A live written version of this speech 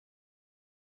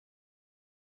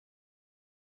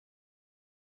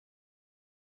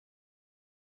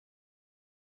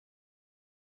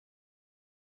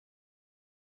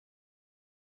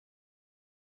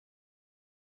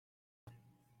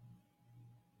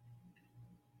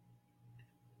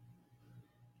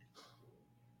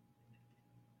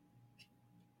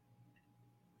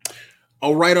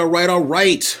All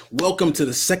right. Welcome to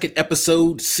the second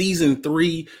episode, season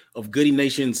 3 of Goodie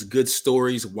Nation's Good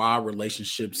Stories, Why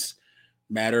Relationships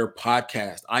Matter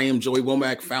podcast. I am Joey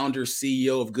Womack, founder,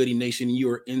 CEO of Goodie Nation. You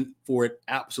are in for an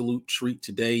absolute treat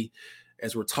today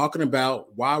as we're talking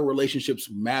about why relationships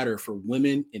matter for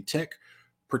women in tech,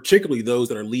 particularly those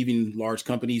that are leaving large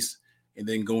companies and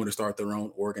then going to start their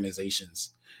own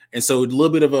organizations. And so a little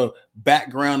bit of a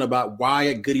background about why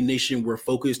at Goodie Nation we're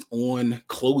focused on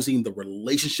closing the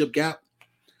relationship gap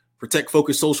for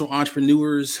tech-focused social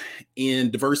entrepreneurs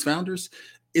and diverse founders.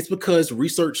 It's because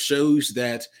research shows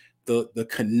that the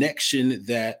connection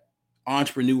that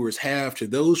entrepreneurs have to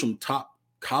those from top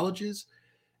colleges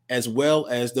as well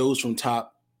as those from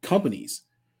top companies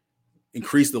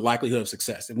increase the likelihood of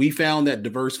success. And we found that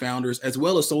diverse founders as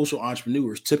well as social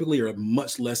entrepreneurs typically are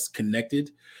much less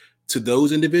connected to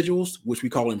those individuals, which we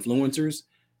call influencers,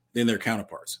 than their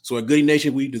counterparts. So at Goodie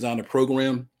Nation, we designed a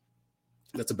program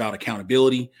that's about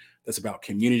accountability, that's about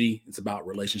community, it's about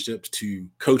relationships to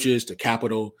coaches, to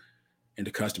capital, and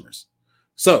to customers.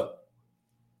 So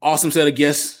awesome set of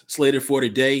guests slated for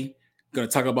today. Going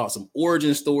to talk about some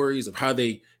origin stories of how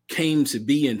they came to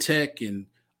be in tech and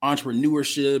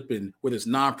entrepreneurship, and whether it's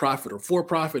nonprofit or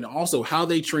for-profit, and also how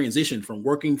they transitioned from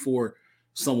working for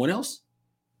someone else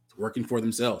to working for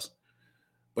themselves.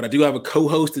 But I do have a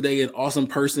co-host today, an awesome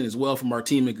person as well from our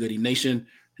team at Goodie Nation.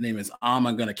 Her name is Amma.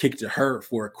 I'm going to kick it to her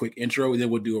for a quick intro, and then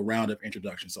we'll do a round of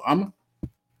introductions. So Amma.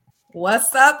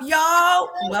 What's up, y'all?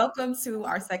 Welcome to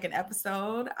our second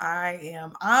episode. I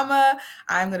am Amma.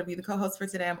 I'm going to be the co-host for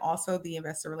today. I'm also the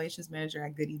investor relations manager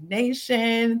at Goodie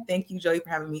Nation. Thank you, Joey, for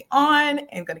having me on,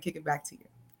 and going to kick it back to you.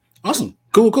 Awesome.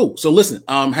 Cool. So listen,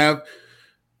 have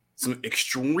some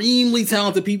extremely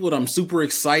talented people that I'm super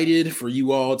excited for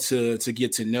you all to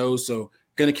get to know. So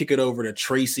going to kick it over to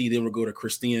Tracey, then we'll go to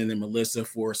Kristina and then Melissa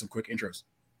for some quick intros.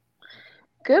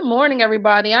 Good morning,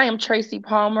 everybody. I am Tracey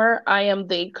Palmer. I am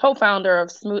the co-founder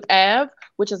of Smooth Ave,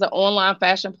 which is an online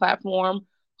fashion platform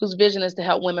whose vision is to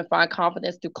help women find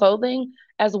confidence through clothing,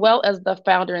 as well as the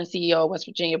founder and CEO of West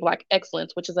Virginia Black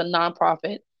Excellence, which is a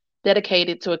nonprofit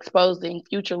dedicated to exposing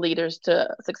future leaders to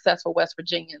successful West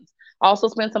Virginians. I also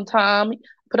spent some time,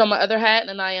 put on my other hat,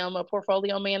 and I am a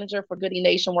portfolio manager for Goodie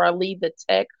Nation, where I lead the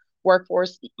tech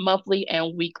workforce monthly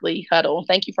and weekly huddle.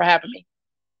 Thank you for having me.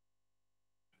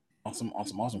 Awesome.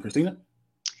 Kristina?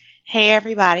 Hey,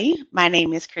 everybody. My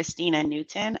name is Kristina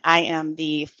Newton. I am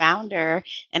the founder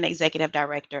and executive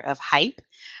director of Hype.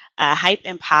 Hype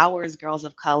empowers girls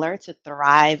of color to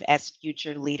thrive as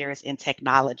future leaders in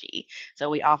technology. So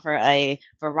we offer a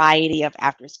variety of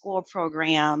after-school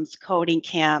programs, coding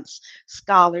camps,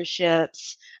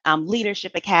 scholarships,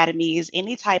 leadership academies,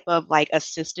 any type of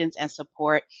assistance and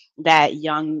support that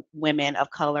young women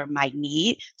of color might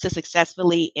need to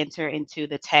successfully enter into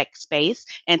the tech space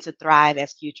and to thrive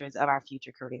as futures of our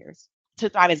future careers. To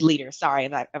thrive as leaders,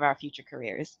 of our future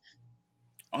careers.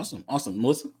 Awesome.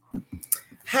 Melissa?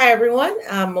 Hi, everyone.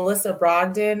 I'm Melissa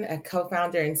Brogdon, a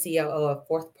co-founder and COO of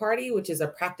FourthParty, which is a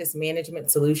practice management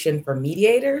solution for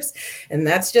mediators. And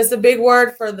that's just a big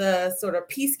word for the sort of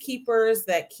peacekeepers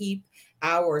that keep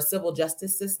our civil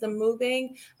justice system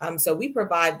moving. So we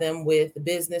provide them with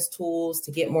business tools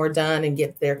to get more done and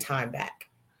get their time back.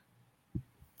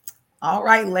 All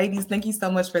right, ladies, thank you so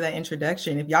much for that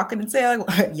introduction. If y'all couldn't tell,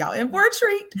 y'all in for a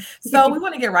treat. So we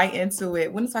want to get right into it.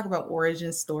 We want to talk about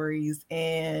origin stories.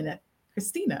 And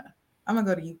Kristina, I'm going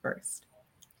to go to you first.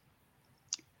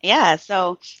 Yeah,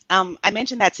 so I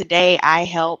mentioned that today I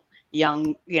help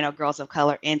young, girls of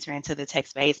color enter into the tech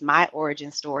space. My origin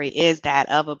story is that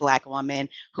of a Black woman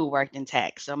who worked in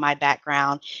tech. So my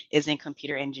background is in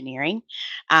computer engineering.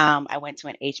 I went to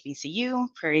an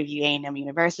HBCU, Prairie View A&M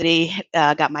University,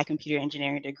 got my computer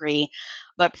engineering degree.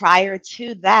 But prior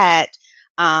to that,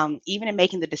 even in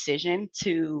making the decision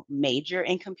to major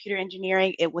in computer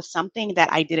engineering, it was something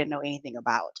that I didn't know anything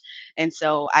about. And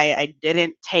so I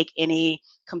didn't take any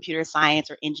computer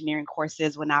science or engineering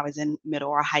courses when I was in middle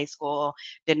or high school,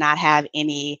 did not have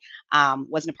any,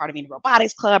 wasn't a part of any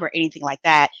robotics club or anything like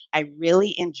that. I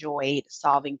really enjoyed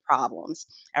solving problems.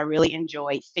 I really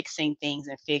enjoyed fixing things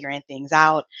and figuring things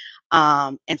out.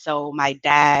 And so my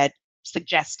dad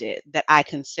suggested that I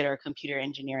consider computer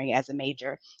engineering as a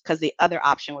major because the other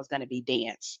option was going to be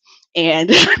dance. And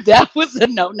that was a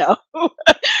no-no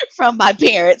from my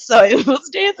parents. So it was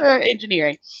dance or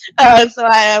engineering. So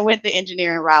I went the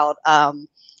engineering route,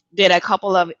 did a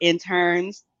couple of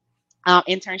internships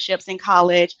in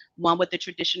college, one with the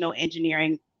traditional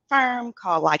engineering firm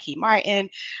called Lockheed Martin,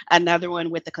 another one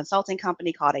with a consulting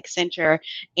company called Accenture,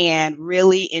 and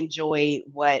really enjoyed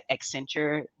what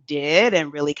Accenture did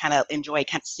and really kind of enjoyed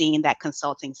seeing that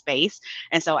consulting space.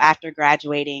 And so after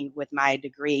graduating with my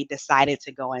degree, decided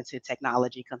to go into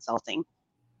technology consulting.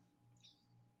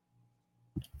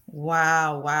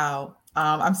 Wow.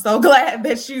 I'm so glad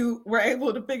that you were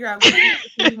able to figure out what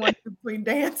you wanted between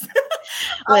dance.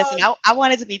 Listen, I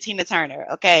wanted to be Tina Turner,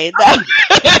 okay? I'm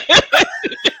here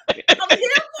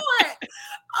for it.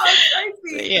 Oh,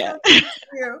 Tracey. Yeah.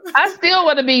 I still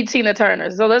want to be Tina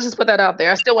Turner, so let's just put that out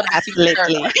there. I still want to be Tina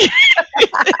Turner.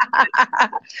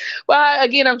 Well,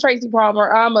 again, I'm Tracey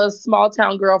Palmer. I'm a small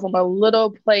town girl from a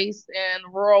little place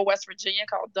in rural West Virginia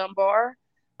called Dunbar.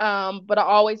 But I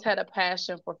always had a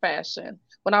passion for fashion.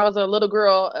 When I was a little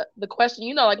girl, the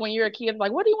question, like when you're a kid,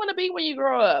 like, what do you want to be when you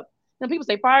grow up? And people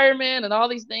say fireman and all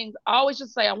these things. I always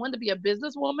just say I wanted to be a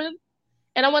businesswoman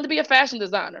and I wanted to be a fashion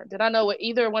designer. Did I know what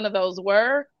either one of those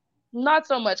were? Not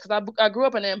so much, because I grew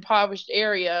up in an impoverished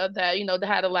area that, that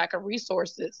had a lack of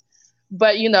resources.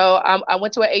 But, I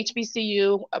went to a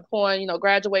HBCU upon,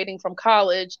 graduating from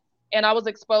college, and I was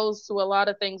exposed to a lot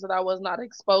of things that I was not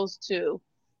exposed to.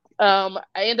 I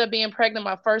ended up being pregnant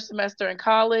my first semester in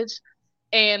college,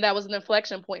 and that was an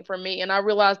inflection point for me. And I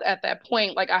realized at that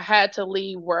point, like, I had to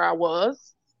leave where I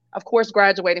was. Of course,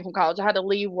 graduating from college, I had to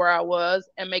leave where I was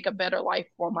and make a better life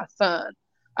for my son.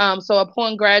 So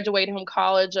upon graduating from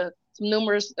college, some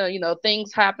numerous,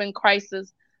 things happened,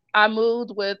 crisis. I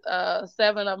moved with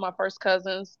 7 of my first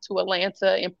cousins to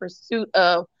Atlanta in pursuit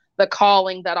of the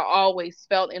calling that I always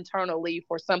felt internally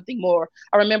for something more.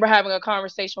 I remember having a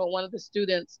conversation with one of the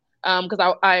students because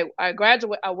I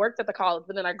worked at the college,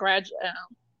 but then I graduated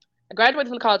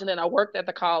from the college, and then I worked at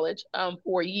the college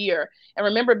for a year. And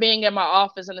remember being in my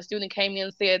office, and the student came in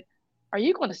and said, "Are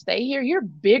you going to stay here? You're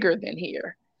bigger than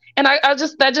here." And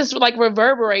that just like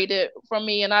reverberated from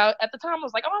me. And at the time I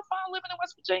was like, "Oh, I'm fine living in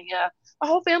West Virginia. My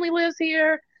whole family lives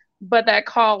here." But that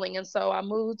calling. And so I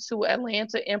moved to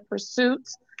Atlanta in pursuit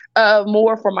of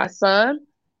more for my son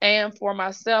and for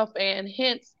myself. And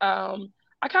hence,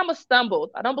 I kind of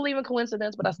stumbled. I don't believe in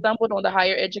coincidence, but I stumbled on the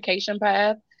higher education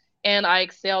path, and I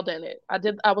excelled in it. I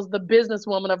was the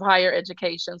businesswoman of higher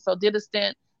education. So did a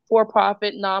stint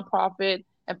for-profit, nonprofit,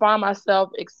 and found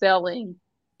myself excelling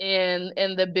in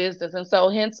the business. And so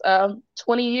hence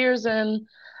 20 years in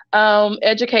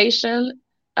education.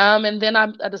 And then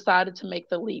I decided to make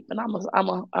the leap, and I'm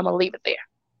gonna leave it there.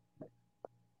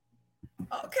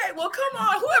 Okay, well, come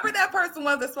on. Whoever that person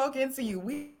was that spoke into you,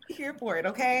 we here for it,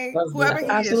 okay? Whoever he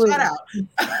is, shout out.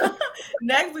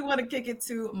 Next, we want to kick it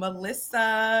to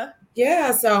Melissa.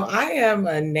 Yeah, so I am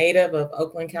a native of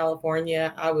Oakland,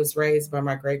 California. I was raised by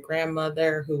my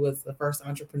great-grandmother, who was the first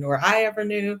entrepreneur I ever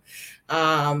knew.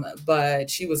 But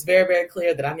she was very, very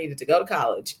clear that I needed to go to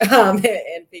college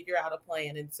and figure out a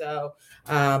plan. And so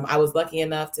I was lucky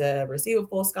enough to receive a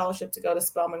full scholarship to go to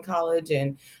Spelman College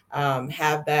and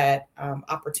have that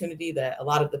opportunity that a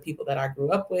lot of the people that I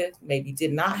grew up with maybe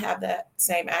did not have that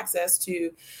same access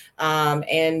to.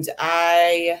 And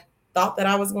I thought that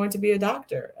I was going to be a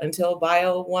doctor until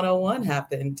Bio 101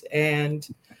 happened. And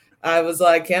I was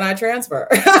like, can I transfer?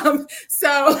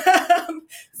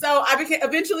 So I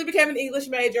eventually became an English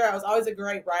major. I was always a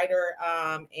great writer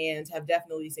and have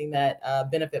definitely seen that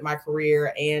benefit my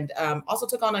career, and also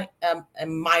took on a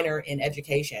minor in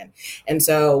education. And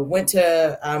so went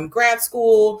to grad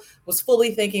school, was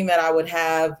fully thinking that I would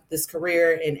have this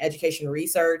career in education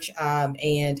research.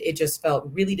 And it just felt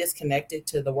really disconnected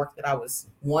to the work that I was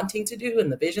wanting to do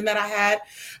and the vision that I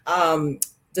had.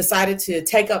 Decided to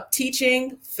take up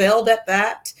teaching, failed at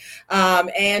that,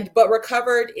 but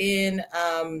recovered in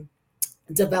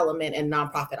development and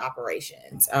nonprofit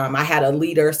operations. I had a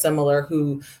leader similar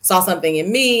who saw something in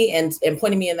me and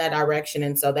pointed me in that direction.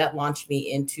 And so that launched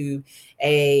me into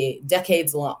a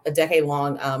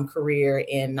decade-long career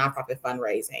in nonprofit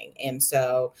fundraising. And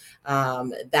so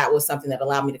that was something that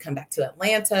allowed me to come back to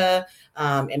Atlanta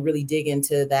and really dig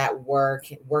into that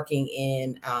working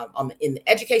in the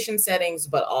education settings,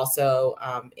 but also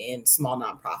in small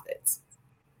nonprofits.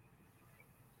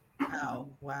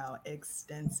 Wow,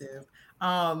 extensive.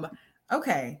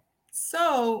 Okay,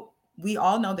 so we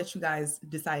all know that you guys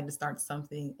decided to start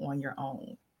something on your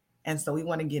own. And so we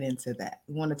want to get into that.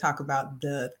 We want to talk about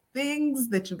the things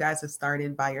that you guys have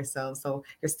started by yourselves. So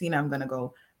Kristina, I'm going to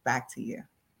go back to you.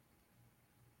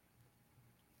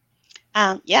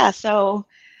 So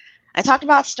I talked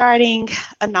about starting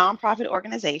a nonprofit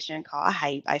organization called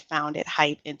Hype. I founded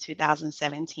Hype in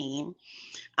 2017.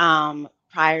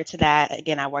 prior to that,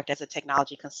 again, I worked as a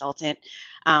technology consultant,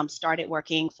 started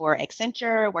working for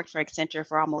Accenture, worked for Accenture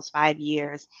for almost 5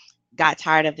 years, got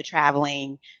tired of the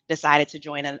traveling, decided to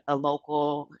join a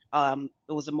local, it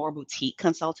was a more boutique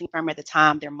consulting firm at the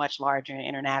time. They're much larger and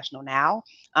international now,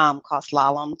 called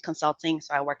Slalom Consulting.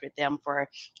 So I worked with them for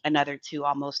another 2,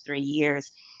 almost 3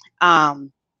 years.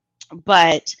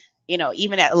 But,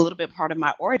 even at a little bit part of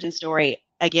my origin story,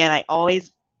 again, I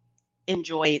always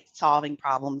enjoyed solving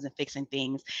problems and fixing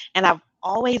things. And I've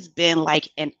always been like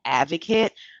an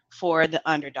advocate for the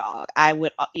underdog. I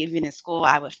would, even in school,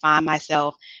 I would find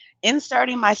myself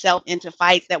inserting myself into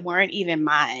fights that weren't even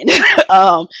mine,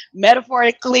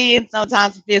 metaphorically and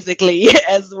sometimes physically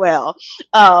as well.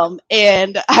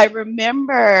 And I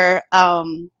remember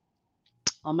on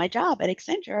my job at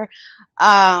Accenture,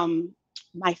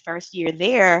 my first year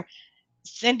there,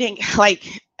 sending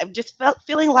like I just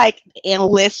feeling like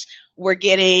analysts were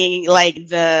getting like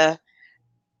the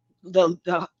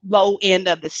low end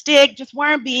of the stick, just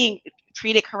weren't being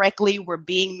treated correctly, were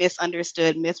being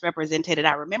misunderstood, misrepresented. And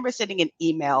I remember sending an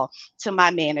email to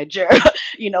my manager,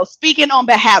 speaking on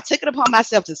behalf, took it upon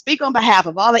myself to speak on behalf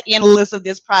of all the analysts of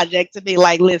this project to be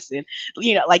like, listen,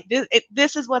 like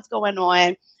this is what's going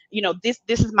on. This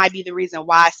might be the reason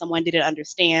why someone didn't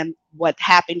understand what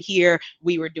happened here.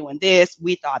 We were doing this.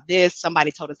 We thought this.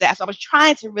 Somebody told us that. So I was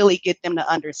trying to really get them to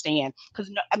understand,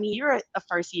 because you're a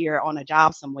first year on a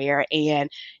job somewhere, and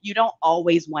you don't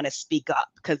always want to speak up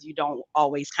because you don't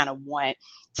always kind of want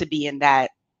to be in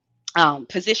that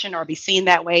position or be seen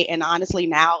that way. And honestly,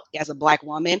 now as a Black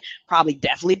woman, probably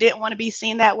definitely didn't want to be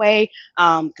seen that way,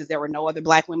 because there were no other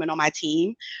Black women on my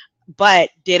team. But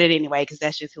did it anyway, because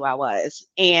that's just who I was.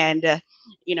 And,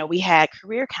 we had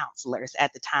career counselors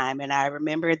at the time. And I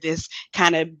remember this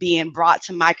kind of being brought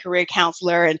to my career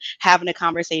counselor and having a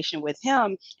conversation with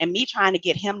him, and me trying to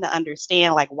get him to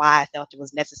understand like why I felt it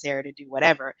was necessary to do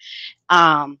whatever.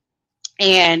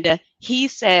 And he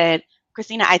said,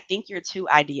 Kristina, I think you're too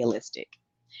idealistic.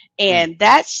 And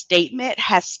that statement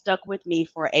has stuck with me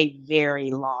for a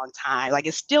very long time. Like,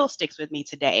 it still sticks with me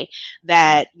today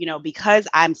that, because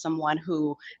I'm someone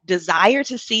who desire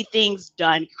to see things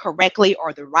done correctly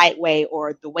or the right way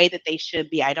or the way that they should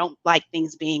be. I don't like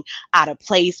things being out of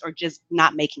place or just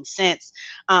not making sense,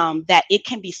 that it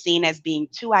can be seen as being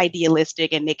too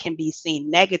idealistic, and it can be seen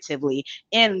negatively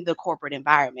in the corporate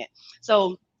environment.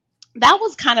 So that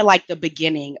was kind of like the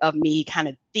beginning of me kind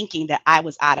of thinking that I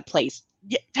was out of place.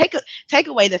 Take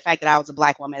away the fact that I was a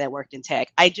Black woman that worked in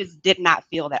tech. I just did not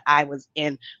feel that I was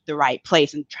in the right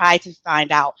place, and tried to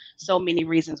find out so many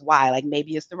reasons why. Like,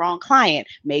 maybe it's the wrong client.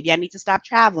 Maybe I need to stop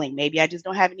traveling. Maybe I just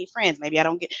don't have any friends. Maybe I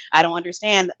don't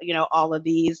understand, all of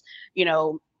these,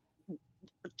 for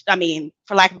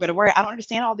lack of a better word, I don't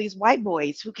understand all these white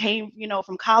boys who came,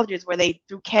 from colleges where they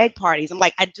threw keg parties. I'm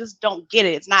like, I just don't get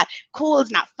it. It's not cool.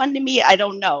 It's not fun to me. I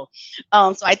don't know.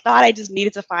 So I thought I just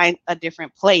needed to find a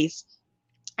different place.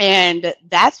 And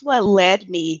that's what led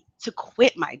me to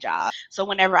quit my job. So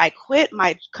whenever I quit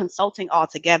my consulting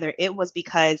altogether, it was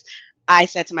because I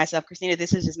said to myself, Kristina,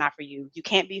 this is just not for you. You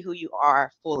can't be who you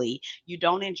are fully. You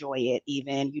don't enjoy it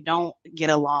even. You don't get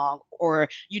along, or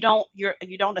you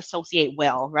don't associate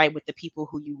well, right, with the people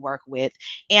who you work with.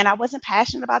 And I wasn't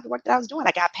passionate about the work that I was doing.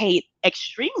 I got paid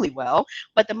extremely well,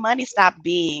 but the money stopped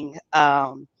being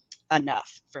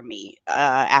enough for me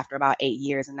after about 8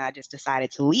 years. And I just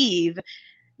decided to leave,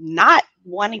 not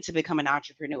wanting to become an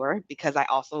entrepreneur, because I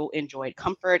also enjoyed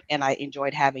comfort and I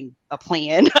enjoyed having a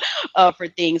plan for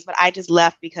things, but I just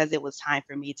left because it was time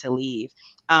for me to leave.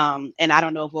 And I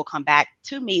don't know if we'll come back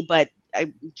to me, but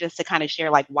just to kind of share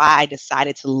like why I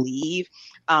decided to leave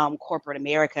corporate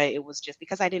America, it was just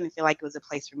because I didn't feel like it was a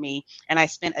place for me. And I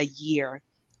spent a year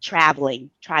traveling,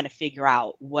 trying to figure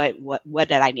out what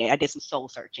did I need. I did some soul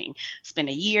searching, spent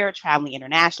a year traveling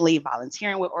internationally,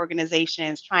 volunteering with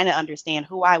organizations, trying to understand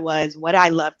who I was, what I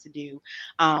loved to do,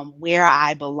 where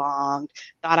I belonged.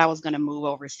 Thought I was going to move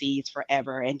overseas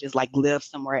forever and just like live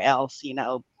somewhere else,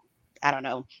 I don't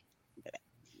know,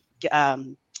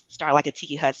 start like a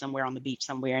tiki hut somewhere on the beach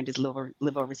somewhere and just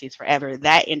live overseas forever.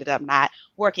 That ended up not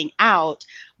working out,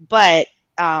 but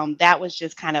that was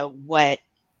just kind of what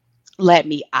led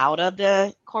me out of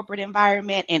the corporate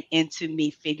environment and into me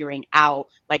figuring out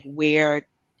like, where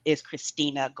is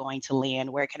Kristina going to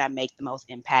land? Where can I make the most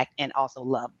impact and also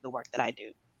love the work that I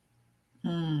do?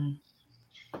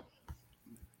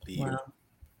 Wow.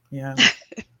 Yeah.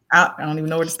 I don't even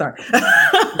know where to start.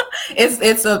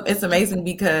 It's amazing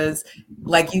because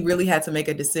like you really had to make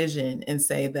a decision and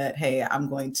say that, hey, I'm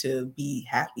going to be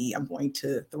happy. I'm going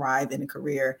to thrive in a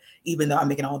career, even though I'm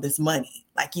making all this money.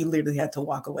 Like you literally had to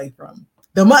walk away from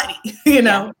the money, you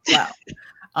know? Yeah.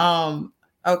 Wow.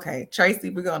 Okay, Tracey,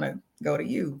 we're going to go to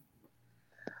you.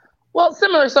 Well,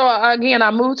 similar. So again,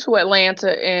 I moved to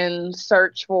Atlanta in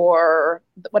search for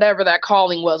whatever that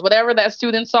calling was, whatever that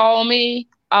student saw in me,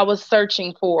 I was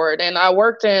searching for it. And I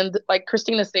worked in, like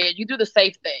Kristina said, you do the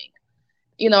safe thing.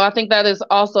 You know, I think that is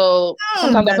also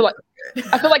sometimes I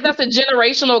feel like that's a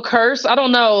generational curse. I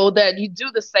don't know, that you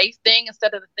do the safe thing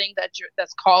instead of the thing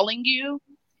that's calling you.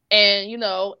 And, you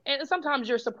know, and sometimes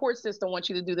your support system wants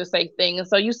you to do the safe thing. And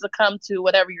so you succumb to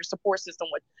whatever your support system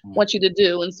wants you to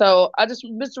do. And so I just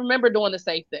remember doing the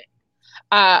safe thing.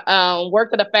 I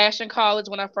worked at a fashion college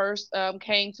when I first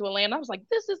came to Atlanta. I was like,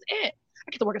 this is it.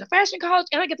 I get to work at a fashion college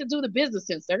and I get to do the business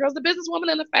sense. There goes the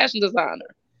businesswoman and the fashion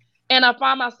designer. And I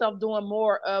find myself doing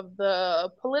more of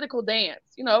the political dance,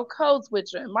 you know, code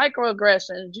switching,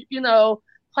 microaggressions, you know,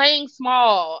 playing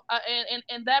small.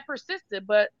 And that persisted.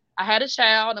 But I had a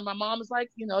child and my mom was like,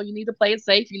 you know, you need to play it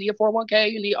safe. You need a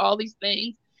 401k. You need all these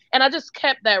things. And I just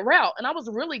kept that route. And I was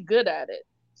really good at it.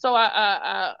 So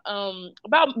I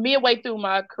about midway through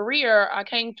my career, I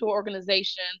came to an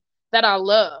organization that I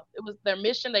love. It was their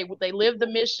mission. They lived the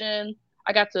mission.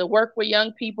 I got to work with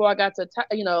young people. I got to,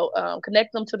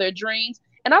 connect them to their dreams.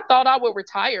 And I thought I would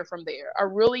retire from there. I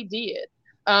really did.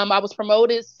 I was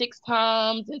promoted 6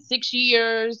 times in 6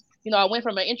 years. You know, I went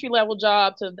from an entry-level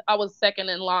job to I was second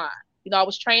in line. You know, I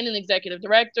was training executive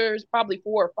directors, probably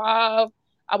 4 or 5.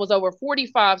 I was over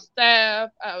 45 staff,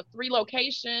 3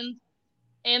 locations.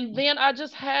 And then I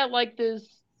just had like this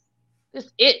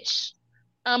itch.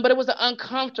 But it was an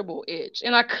uncomfortable itch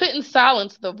and I couldn't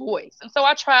silence the voice. And so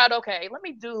I tried, okay, let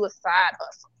me do a side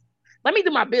hustle. Let me do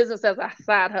my business as a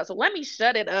side hustle. Let me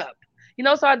shut it up. You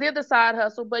know, so I did the side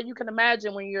hustle, but you can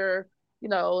imagine when you're, you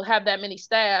know, have that many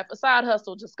staff, a side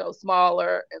hustle just goes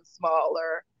smaller and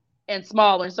smaller and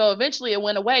smaller. And so eventually it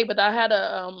went away, but I had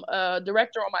a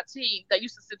director on my team that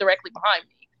used to sit directly behind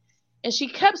me. And she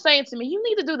kept saying to me, you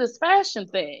need to do this fashion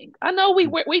thing. I know we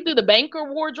do the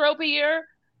banker wardrobe here,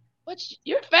 but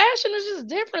your fashion is just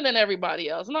different than everybody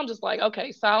else. And I'm just like,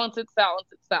 okay, silence it.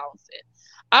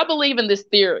 I believe in this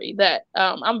theory that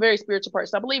I'm a very spiritual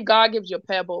person. I believe God gives you a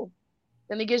pebble,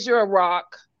 then he gives you a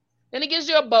rock, then he gives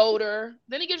you a boulder,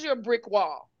 then he gives you a brick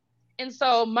wall. And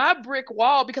so my brick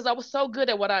wall, because I was so good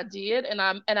at what I did and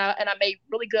I made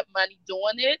really good money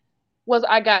doing it, was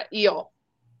I got ill.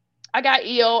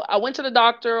 I went to the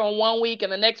doctor on 1 week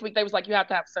and the next week they was like, you have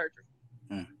to have surgery.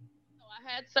 So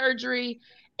I had surgery.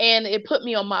 And it put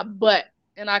me on my butt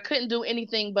and I couldn't do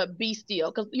anything but be still.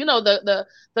 Because, you know, the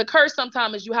curse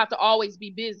sometimes is you have to always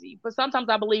be busy. But sometimes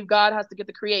I believe God has to get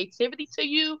the creativity to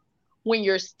you when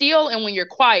you're still and when you're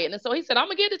quiet. And so he said, I'm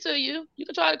going to get it to you. You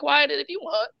can try to quiet it if you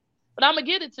want, but I'm going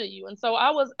to get it to you. And so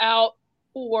I was out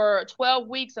for 12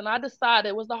 weeks and I decided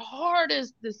it was the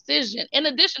hardest decision. In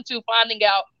addition to finding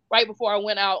out right before I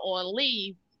went out on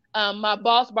leave, my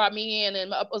boss brought me in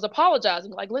and was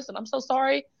apologizing. Like, listen, I'm so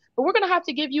sorry, but we're going to have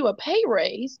to give you a pay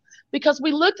raise because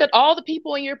we looked at all the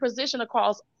people in your position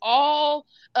across all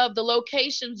of the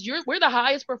locations. We're the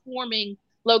highest performing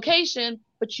location,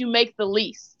 but you make the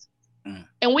least.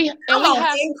 And we have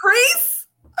increase.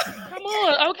 Come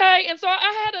on. Okay. And so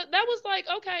that was like,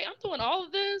 okay, I'm doing all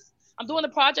of this. I'm doing the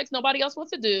projects nobody else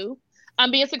wants to do.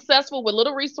 I'm being successful with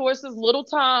little resources, little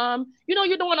time. You know,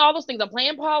 you're doing all those things. I'm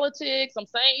playing politics. I'm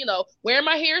saying, you know, wearing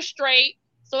my hair straight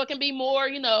so it can be more,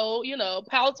 you know,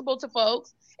 palatable to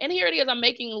folks. And here it is, I'm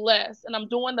making less and I'm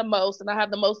doing the most and I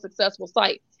have the most successful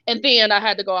site. And then I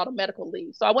had to go out of medical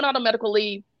leave. So I went out of medical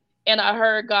leave and I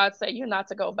heard God say, you're not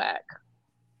to go back.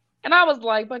 And I was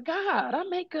like, but God, I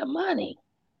make good money.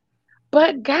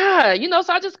 But God, you know,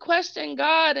 so I just questioned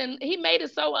God and he made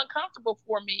it so uncomfortable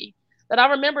for me that I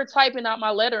remember typing out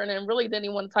my letter and then really didn't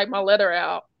even want to type my letter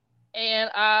out. And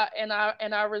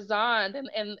I resigned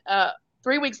and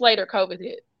 3 weeks later, COVID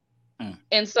hit.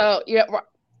 And so,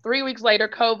 3 weeks later,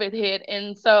 COVID hit.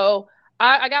 And so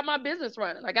I got my business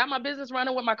running. I got my business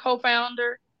running with my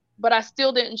co-founder, but I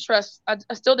still didn't trust. I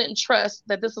still didn't trust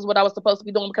that this is what I was supposed to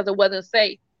be doing because it wasn't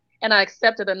safe. And I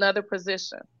accepted another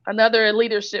position, another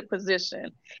leadership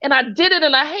position. And I did it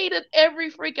and I hated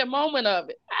every freaking moment of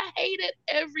it. I hated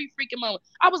every freaking moment.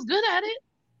 I was good at it,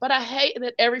 but I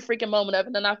hated every freaking moment of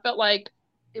it. And I felt like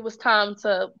it was time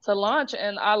to launch.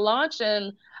 And I launched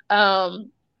and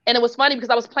it was funny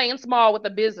because I was playing small with the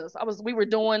business. We were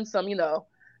doing some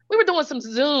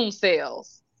Zoom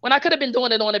sales when I could have been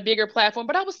doing it on a bigger platform,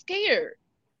 but I was scared.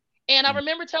 And I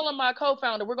remember telling my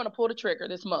co-founder, we're going to pull the trigger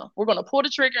this month. We're going to pull the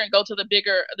trigger and go to the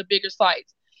bigger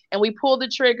sites. And we pulled the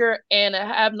trigger and I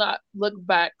have not looked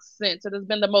back since. It has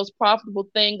been the most profitable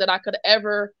thing that I could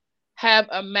ever have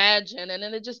imagined. And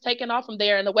then it just taken off from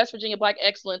there. And the West Virginia Black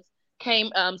Excellence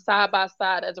came side by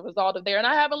side as a result of there. And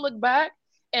I haven't looked back,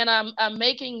 and I'm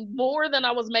making more than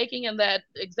I was making in that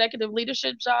executive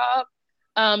leadership job.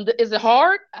 Is it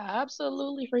hard?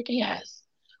 Absolutely freaking yes.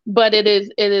 But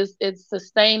it's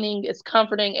sustaining, it's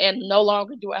comforting, and no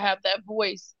longer do I have that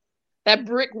voice, that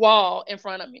brick wall in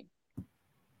front of me.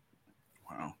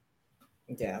 Wow.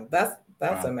 Yeah,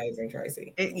 that's amazing,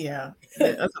 Tracey.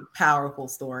 That's a powerful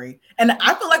story. And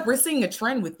I feel like we're seeing a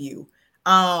trend with you.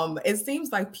 It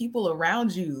seems like people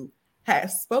around you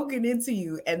have spoken into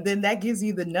you, and then that gives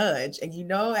you the nudge.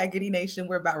 And at Goodie Nation,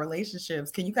 we're about relationships.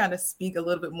 Can you kind of speak a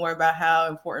little bit more about how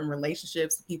important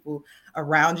relationships, people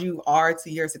around you are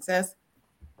to your success?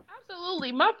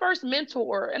 Absolutely. My first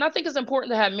mentor, and I think it's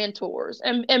important to have mentors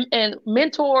and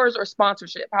mentors or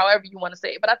sponsorship, however you want to say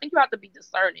it. But I think you have to be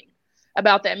discerning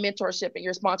about that mentorship and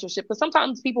your sponsorship, because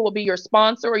sometimes people will be your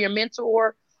sponsor or your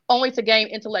mentor only to gain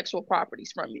intellectual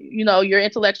properties from you, your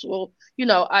intellectual,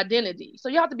 identity. So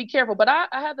you have to be careful. But I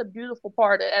had the beautiful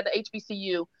part at the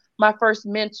HBCU. My first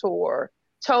mentor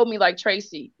told me, like,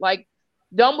 Tracey, like,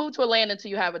 don't move to Atlanta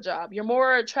until you have a job. You're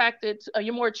more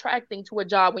attracting to a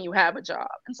job when you have a job.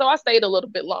 And so I stayed a little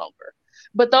bit longer.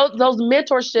 But those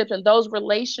mentorships and those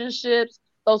relationships,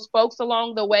 those folks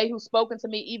along the way who've spoken to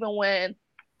me, even when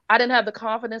I didn't have the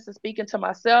confidence to speak into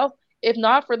myself, if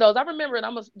not for those, I remember,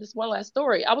 this one last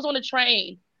story. I was on a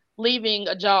train leaving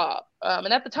a job.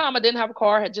 And at the time I didn't have a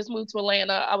car. I had just moved to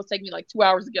Atlanta. I was taking me like 2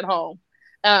 hours to get home.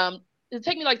 It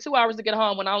took me like 2 hours to get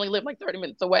home when I only lived like 30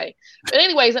 minutes away. But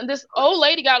anyways, and this old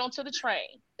lady got onto the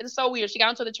train. It's so weird. She got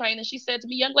onto the train and she said to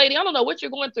me, "Young lady, I don't know what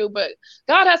you're going through, but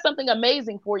God has something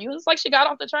amazing for you." And it's like she got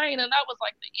off the train, and that was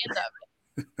like the end of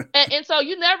it. And so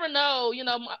you never know,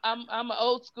 I'm an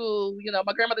old school,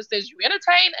 my grandmother says, "You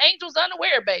entertain angels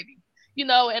unaware, baby."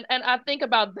 And I think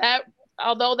about that,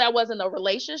 although that wasn't a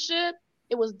relationship,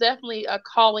 it was definitely a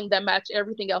calling that matched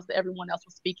everything else that everyone else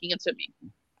was speaking into me.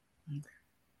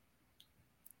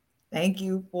 Thank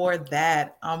you for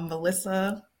that.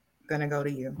 Melissa, gonna go to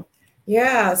you.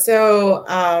 Yeah. So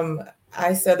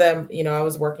I said that, I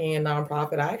was working in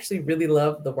nonprofit. I actually really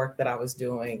loved the work that I was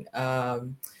doing.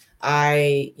 When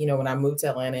I moved to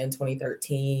Atlanta in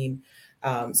 2013,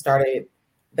 started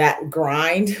that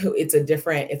grind. It's a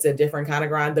different kind of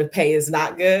grind. The pay is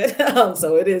not good.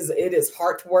 So it is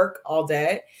hard work all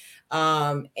day.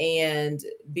 And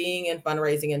being in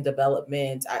fundraising and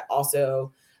development, I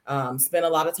also spent a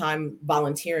lot of time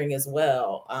volunteering as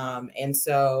well. And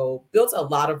so built a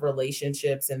lot of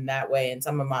relationships in that way. And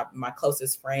some of my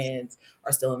closest friends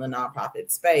are still in the nonprofit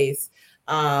space.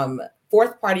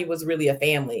 FourthParty was really a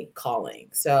family calling.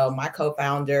 So my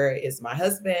co-founder is my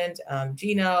husband,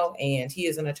 Gino, and he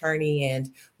is an attorney.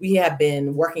 And we have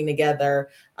been working together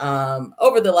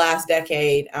over the last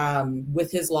decade with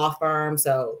his law firm.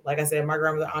 So like I said, my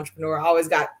grandmother, entrepreneur, always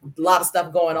got a lot of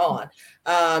stuff going on.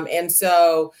 And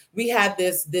so we had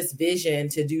this vision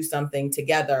to do something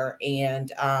together.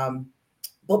 And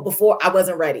but before I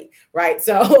wasn't ready, right?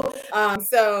 So, I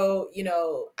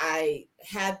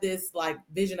had this like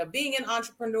vision of being an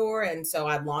entrepreneur. And so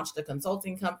I launched a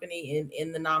consulting company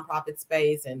in the nonprofit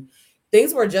space, and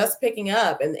things were just picking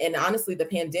up. And honestly, the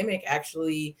pandemic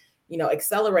actually,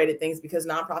 accelerated things because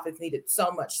nonprofits needed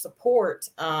so much support.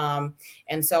 And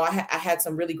so I had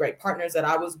some really great partners that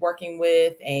I was working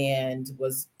with and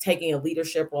was taking a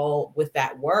leadership role with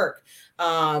that work.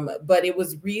 But it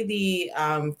was really,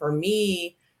 for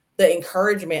me, the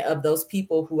encouragement of those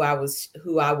people who I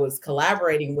was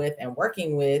collaborating with and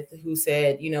working with, who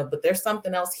said, but there's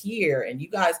something else here. And you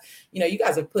guys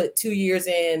have put 2 years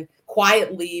in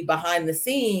quietly behind the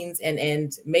scenes,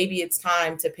 and maybe it's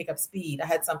time to pick up speed. I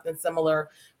had something similar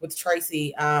with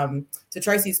Tracey. To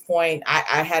Tracey's point,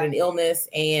 I had an illness,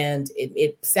 and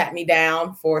it sat me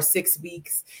down for 6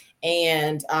 weeks.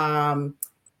 And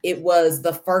it was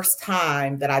the first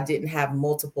time that I didn't have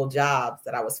multiple jobs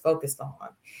that I was focused on.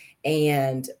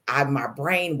 And my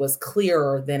brain was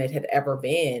clearer than it had ever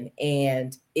been.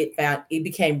 And it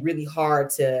became really hard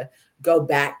to go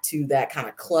back to that kind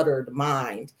of cluttered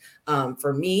mind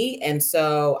for me. And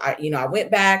so I went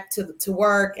back to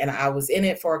work, and I was in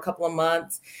it for a couple of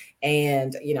months.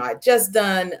 And, I just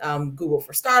done Google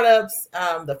for Startups,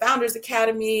 the Founders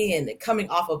Academy, and coming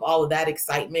off of all of that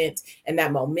excitement and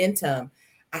that momentum,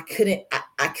 I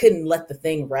couldn't let the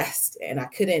thing rest, and I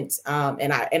couldn't,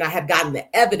 and I had gotten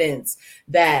the evidence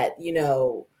that,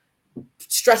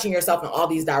 stretching yourself in all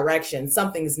these directions,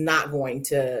 something's not going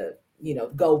to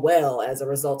go well as a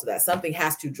result of that. Something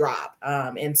has to drop.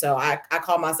 And so I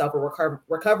call myself a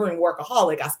recovering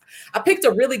workaholic. I picked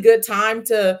a really good time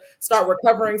to start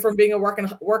recovering from being a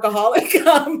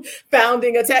workaholic,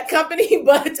 founding a tech company.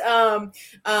 But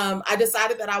I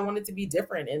decided that I wanted to be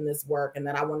different in this work and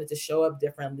that I wanted to show up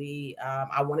differently.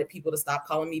 I wanted people to stop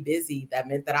calling me busy. That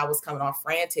meant that I was coming off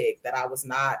frantic, that I was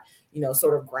not,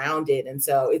 sort of grounded. And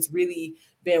so it's really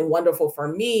been wonderful for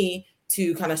me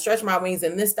to kind of stretch my wings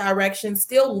in this direction,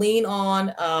 still lean on,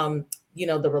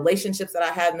 the relationships that I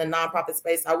had in the nonprofit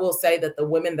space. I will say that the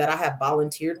women that I have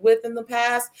volunteered with in the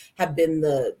past have been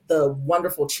the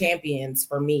wonderful champions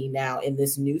for me now in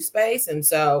this new space. And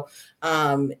so,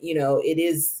 it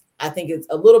is, I think it's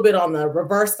a little bit on the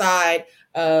reverse side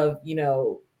of,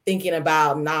 thinking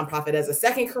about nonprofit as a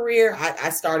second career.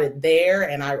 I started there,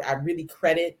 and I really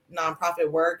credit nonprofit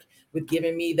work with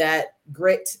giving me that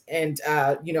grit and,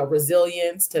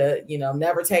 resilience to,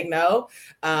 never take no.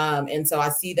 And so I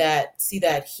see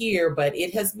that here, but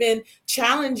it has been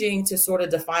challenging to sort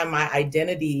of define my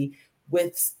identity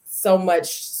with so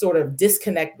much sort of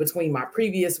disconnect between my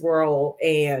previous role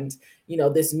and,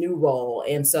 this new role.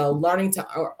 And so learning to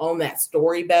own that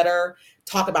story better,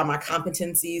 talk about my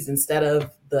competencies instead of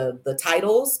the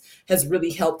titles has really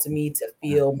helped me to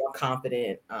feel more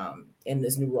confident in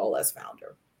this new role as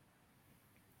founder.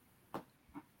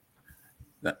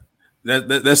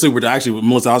 That's super. Actually,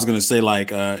 Melissa, I was going to say,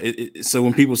 like, so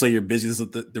when people say you're busy,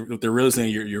 they're really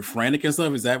saying you're frantic and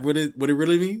stuff. Is that what it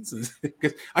really means?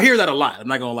 Because I hear that a lot. I'm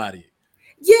not going to lie to you.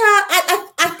 Yeah,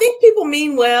 I think people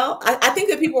mean well. I think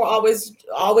that people are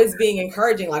always being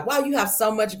encouraging, like, wow, you have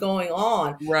so much going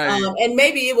on. Right. And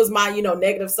maybe it was my,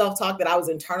 negative self-talk that I was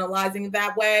internalizing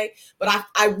that way. But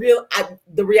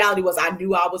the reality was I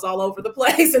knew I was all over the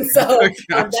place. And so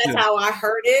that's how I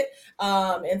heard it.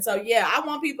 And so, yeah, I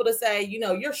want people to say,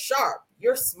 you're sharp,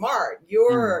 you're smart,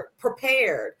 you're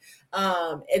prepared.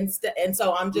 And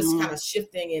so I'm just kind of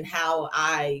shifting in how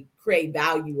I create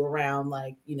value around,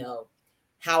 like,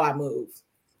 how I move.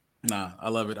 Nah, I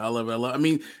love it. I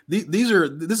mean, this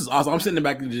is awesome. I'm sitting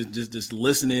back and just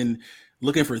listening,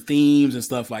 looking for themes and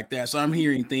stuff like that. So I'm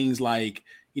hearing things like,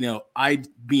 I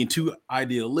being too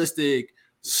idealistic,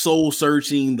 soul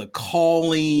searching, the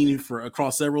calling for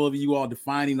across several of you all,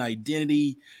 defining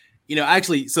identity.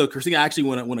 Actually, so Kristina, I actually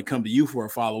want to come to you for a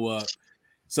follow up.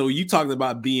 So you talked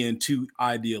about being too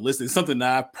idealistic, something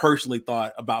that I personally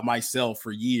thought about myself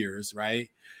for years, right?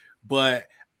 But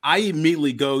I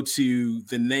immediately go to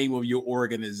the name of your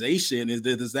organization.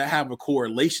 Does that have a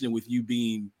correlation with you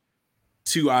being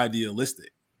too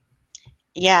idealistic?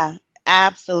 Yeah,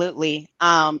 absolutely.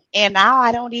 And now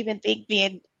I don't even think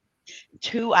being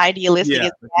too idealistic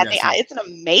is a bad thing. It's an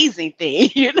amazing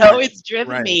thing. It's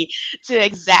driven me to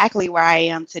exactly where I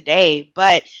am today.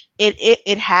 But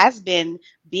it has been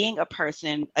being a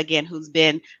person, again, who's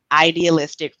been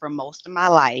idealistic for most of my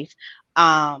life.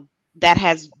 That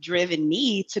has driven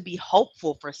me to be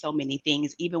hopeful for so many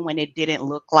things, even when it didn't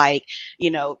look like,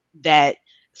 that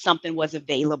something was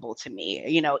available to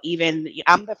me. Even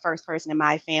I'm the first person in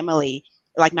my family,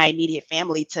 like my immediate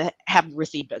family, to have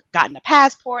gotten a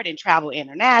passport and travel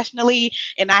internationally.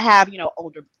 And I have,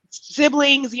 older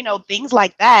siblings, things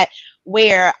like that,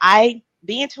 where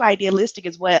being too idealistic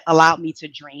is what allowed me to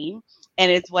dream. And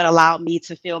it's what allowed me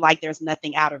to feel like there's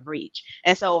nothing out of reach.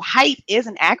 And so HYPE is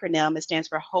an acronym. It stands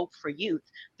for Hope for Youth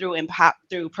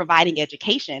through providing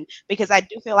education, because I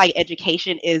do feel like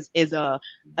education is a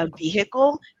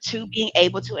vehicle to being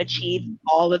able to achieve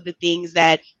all of the things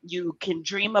that you can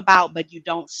dream about, but you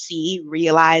don't see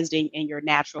realized in your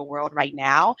natural world right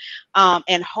now.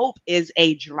 And hope is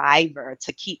a driver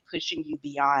to keep pushing you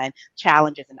beyond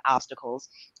challenges and obstacles.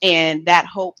 And that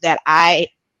hope that I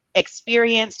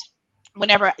experienced when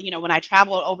I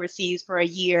traveled overseas for a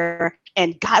year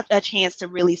and got a chance to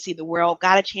really see the world,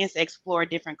 got a chance to explore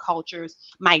different cultures,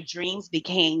 my dreams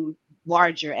became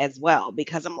larger as well,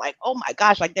 because I'm like, oh my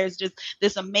gosh, like there's just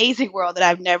this amazing world that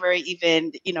I've never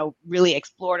even, really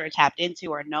explored or tapped into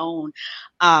or known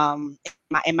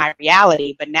in my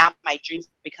reality. But now my dreams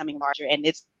are becoming larger, and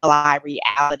it's my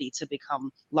reality to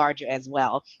become larger as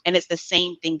well. And it's the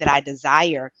same thing that I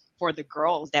desire for the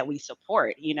girls that we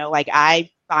support. Like I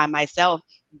find myself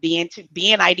being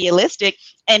idealistic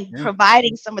and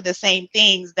providing some of the same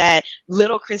things that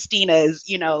little Kristina's,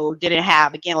 didn't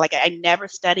have. Again, like I never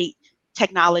studied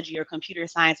technology or computer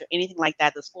science or anything like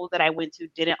that. The schools that I went to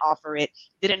didn't offer it,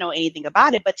 didn't know anything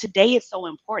about it. But today it's so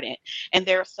important. And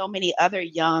there are so many other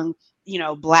young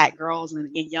Black girls and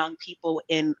young people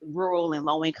in rural and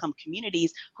low income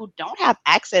communities who don't have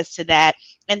access to that.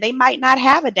 And they might not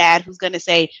have a dad who's going to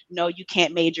say, no, you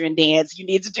can't major in dance. You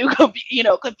need to do,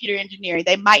 computer engineering.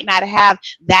 They might not have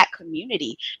that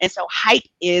community. And so Hype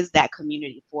is that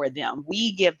community for them.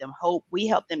 We give them hope. We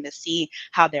help them to see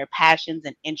how their passions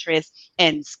and interests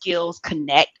and skills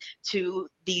connect to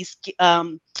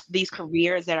these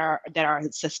careers that are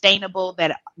sustainable,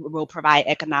 that will provide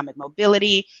economic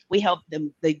mobility. We help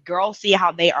the girls see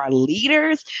how they are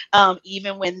leaders,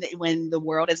 even when the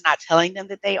world is not telling them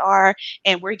that they are,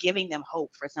 and we're giving them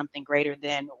hope for something greater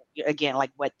than, again,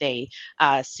 like what they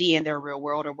see in their real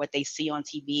world or what they see on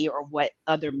TV or what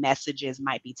other messages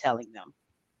might be telling them.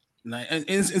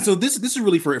 And so this is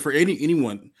really for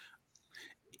anyone.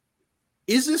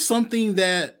 Is this something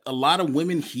that a lot of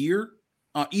women hear,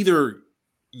 either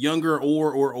younger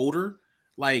or older?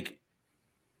 Like,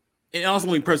 and I also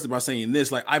want to preface it by saying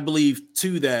this: like, I believe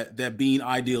too that being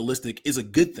idealistic is a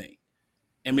good thing.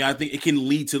 I mean, I think it can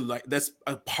lead to, like, that's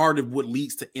a part of what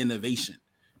leads to innovation,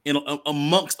 and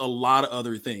amongst a lot of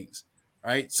other things,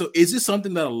 right? So, is this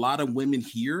something that a lot of women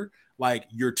hear, like,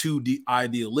 you're too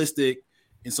idealistic,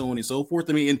 and so on and so forth?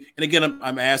 I mean, and again,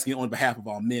 I'm asking on behalf of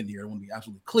all men here. I want to be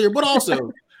absolutely clear, but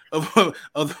also of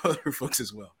other folks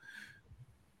as well.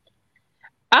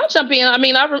 I'll jump in. I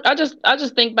mean, I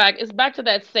just think back. It's back to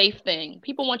that safe thing.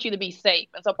 People want you to be safe,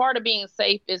 and so part of being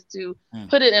safe is to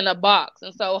put it in a box.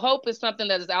 And so hope is something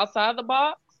that is outside the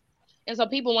box, and so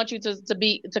people want you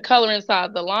to color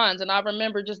inside the lines. And I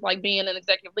remember just like being in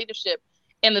executive leadership,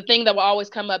 and the thing that will always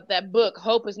come up, that book,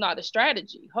 Hope is Not a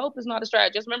Strategy. Hope is not a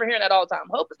strategy. Just remember hearing that all the time.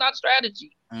 Hope is not a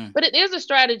strategy, but it is a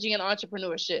strategy in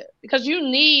entrepreneurship, because you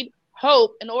need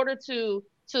hope in order to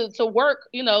work,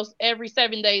 every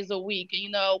 7 days a week.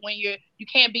 And, when you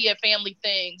can't be at family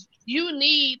things, you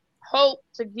need hope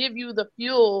to give you the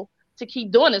fuel to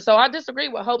keep doing it. So I disagree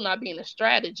with hope not being a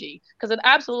strategy, because it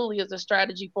absolutely is a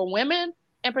strategy for women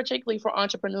and particularly for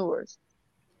entrepreneurs.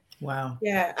 Wow.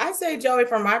 Yeah, I say, Joey,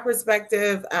 from my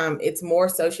perspective, it's more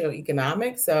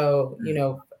socioeconomic. So,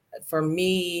 for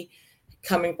me,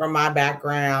 coming from my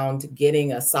background,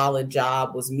 getting a solid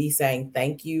job was me saying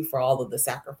thank you for all of the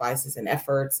sacrifices and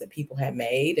efforts that people had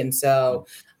made. And so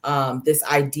this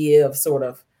idea of sort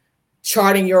of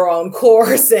charting your own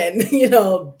course and,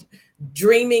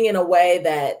 dreaming in a way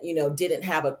that, didn't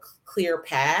have a clear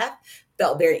path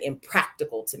felt very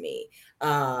impractical to me.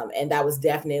 And that was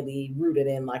definitely rooted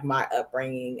in, like, my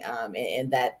upbringing, and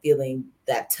that feeling,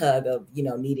 that tug of,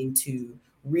 needing to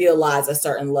realize a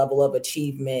certain level of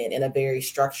achievement in a very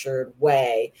structured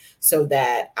way so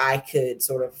that I could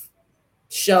sort of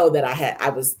show that I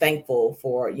was thankful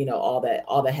for, all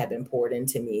that had been poured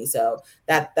into me. So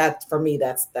that for me,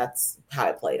 that's how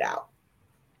it played out.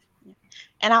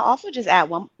 And I'll also just add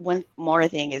one more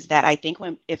thing, is that I think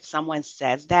if someone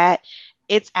says that,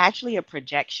 it's actually a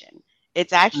projection.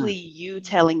 It's actually you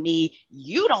telling me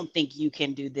you don't think you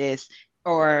can do this,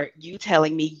 or you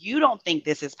telling me you don't think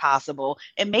this is possible.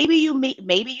 And maybe you mean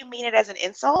it as an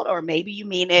insult, or maybe you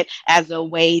mean it as a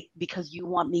way because you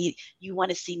want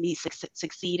to see me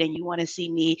succeed, and you want to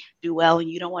see me do well, and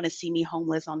you don't want to see me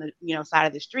homeless on the side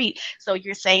of the street. So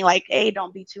you're saying, like, hey,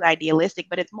 don't be too idealistic,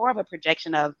 but it's more of a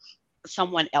projection of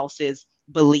someone else's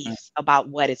beliefs about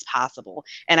what is possible.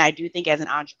 And I do think as an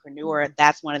entrepreneur,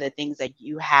 that's one of the things that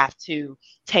you have to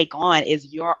take on,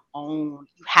 is you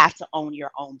have to own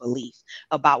your own beliefs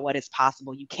about what is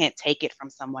possible. You can't take it from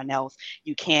someone else.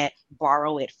 You can't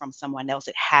borrow it from someone else.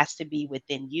 It has to be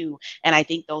within you. And I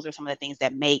think those are some of the things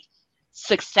that make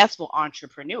successful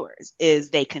entrepreneurs,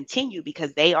 is they continue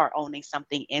because they are owning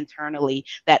something internally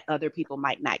that other people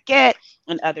might not get,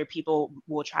 and other people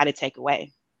will try to take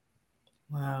away.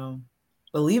 Wow.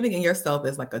 Believing in yourself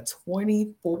is like a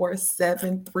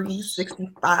 24/7,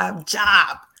 365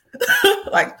 job.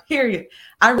 Like, period.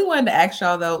 I really wanted to ask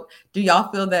y'all, though, do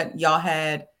y'all feel that y'all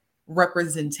had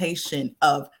representation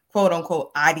of quote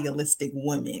unquote idealistic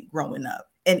women growing up?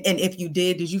 And if you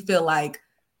did you feel like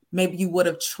maybe you would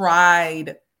have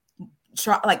tried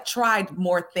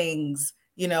more things,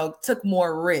 took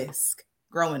more risk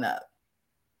growing up?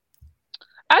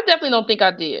 I definitely don't think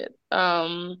I did.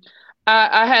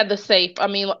 I had the safe. I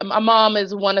mean, my mom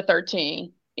is one of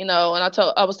 13, and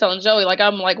I was telling Joey, like,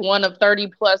 I'm like one of 30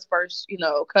 plus first,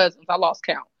 cousins. I lost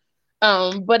count.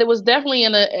 But it was definitely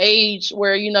in an age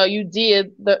where, you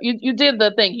did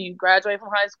the thing. You graduated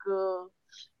from high school,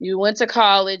 you went to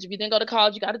college. If you didn't go to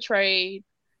college, you got a trade,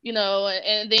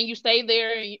 and then you stay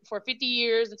there for 50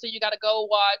 years until you got to go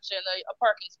watch in a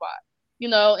parking spot. you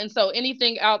know, and so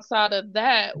anything outside of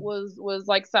that was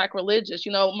like sacrilegious.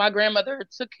 You know, my grandmother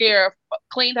took care of,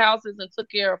 cleaned houses and took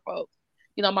care of folks.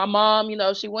 You know, my mom, you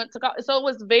know, she went to college. So it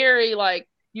was very like,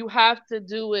 you have to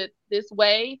do it this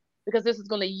way because this is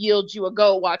going to yield you a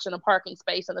gold watch in a parking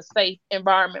space and a safe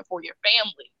environment for your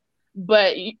family.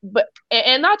 But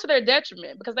not to their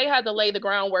detriment, because they had to lay the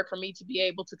groundwork for me to be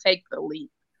able to take the leap.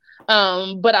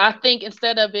 But I think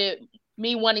instead of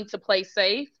me wanting to play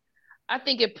safe, I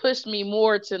think it pushed me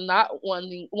more to not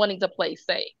wanting to play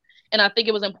safe. And I think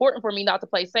it was important for me not to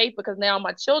play safe because now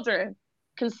my children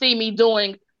can see me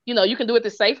doing, you know, you can do it the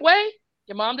safe way.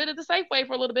 Your mom did it the safe way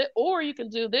for a little bit, or you can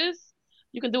do this.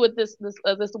 You can do it this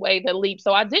way, the leap.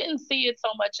 So I didn't see it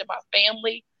so much in my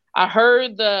family. I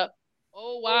heard the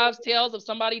old wives' tales of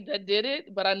somebody that did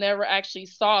it, but I never actually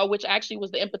saw, which actually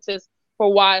was the impetus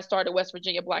for why I started West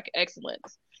Virginia Black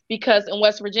Excellence. Because in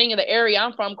West Virginia, the area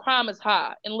I'm from, crime is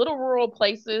high. In little rural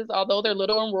places, although they're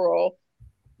little and rural,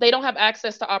 they don't have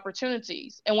access to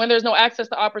opportunities. And when there's no access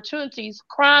to opportunities,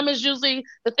 crime is usually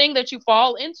the thing that you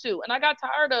fall into. And I got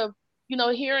tired of, you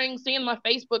know, seeing my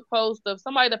Facebook post of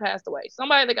somebody that passed away,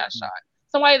 somebody that got shot,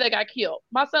 somebody that got killed.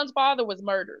 My son's father was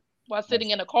murdered while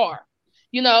sitting in a car,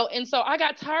 you know? And so I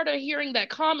got tired of hearing that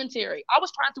commentary. I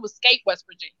was trying to escape West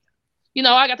Virginia. You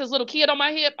know, I got this little kid on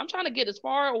my hip. I'm trying to get as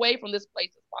far away from this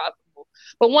place as possible.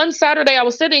 But one Saturday I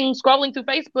was scrolling through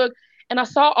Facebook, and I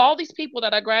saw all these people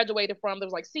that I graduated from. There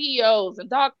was like CEOs and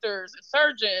doctors and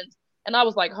surgeons. And I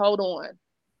was like, hold on.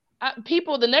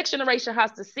 The next generation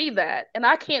has to see that. And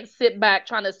I can't sit back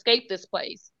trying to escape this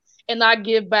place and not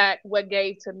give back what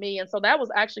gave to me. And so that was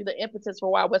actually the impetus for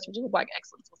why West Virginia Black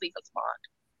Excellence was even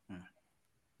spawned.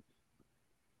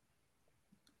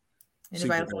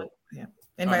 Anybody want? Yeah.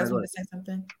 Anybody want to say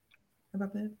something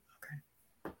about that?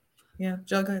 Okay. Yeah,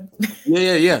 Joe, go ahead.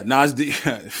 Yeah. No,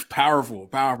 it's powerful.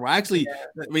 Actually,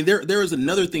 I mean, there is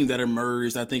another thing that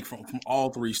emerged, I think, from all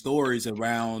three stories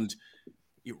around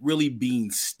it really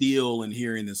being still and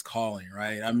hearing this calling,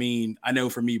 right? I mean, I know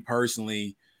for me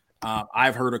personally,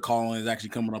 I've heard a calling. It's actually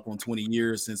coming up on 20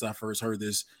 years since I first heard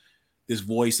this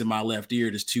voice in my left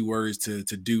ear, just two words to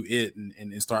do it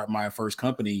and start my first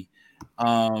company.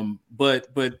 But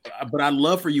I'd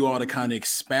love for you all to kind of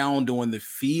expound on the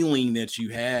feeling that you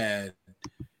had,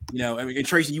 you know, I mean, and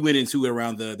Tracey, you went into it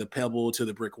around the pebble to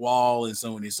the brick wall and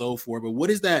so on and so forth, but what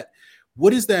are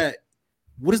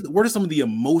some of the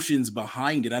emotions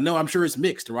behind it? I know, I'm sure it's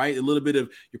mixed, right? A little bit of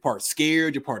you're part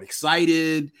scared, you're part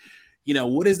excited. You know,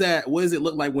 what does it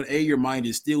look like when your mind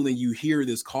is still and you hear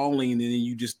this calling and then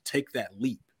you just take that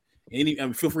leap?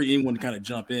 Feel free anyone to kind of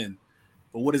jump in,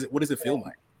 but what does it feel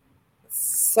like?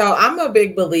 So I'm a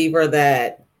big believer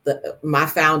that my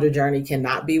founder journey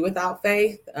cannot be without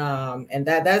faith. And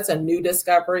that's a new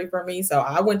discovery for me. So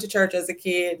I went to church as a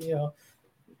kid, you know,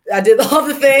 I did all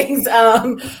the things,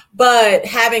 but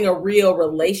having a real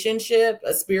relationship,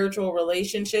 a spiritual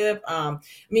relationship, I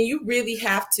mean, you really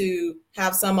have to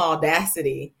have some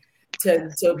audacity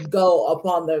to go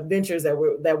upon the ventures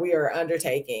that we are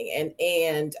undertaking,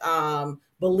 and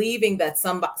believing that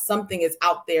something is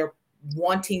out there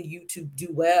wanting you to do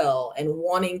well and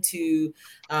wanting to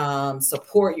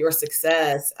support your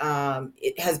success.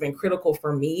 It has been critical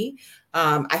for me.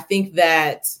 I think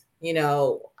that, you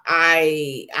know,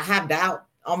 I have doubt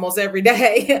almost every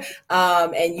day.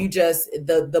 And you just,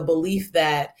 the belief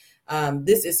that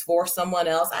this is for someone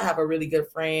else. I have a really good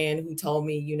friend who told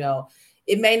me, you know,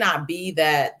 it may not be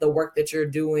that the work that you're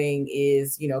doing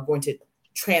is, you know, going to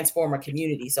transform a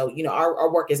community. So, you know,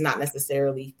 our work is not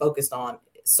necessarily focused on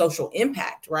social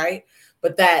impact, right?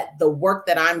 But that the work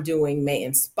that I'm doing may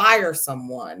inspire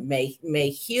someone, may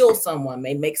heal someone,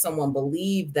 may make someone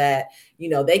believe that, you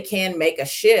know, they can make a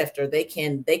shift or they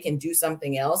can do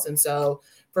something else. And so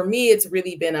for me, it's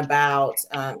really been about,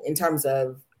 in terms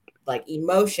of like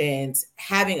emotions,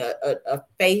 having a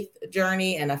faith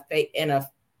journey and a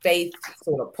faith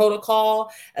sort of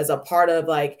protocol as a part of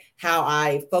like how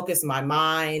I focus my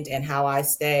mind and how I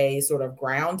stay sort of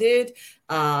grounded.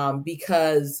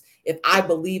 Because if I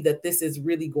believe that this is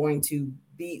really going to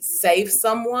save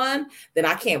someone, then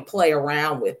I can't play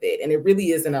around with it. And it really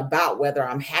isn't about whether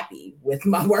I'm happy with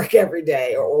my work every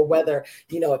day or whether,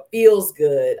 you know, it feels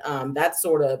good. That's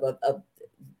sort of a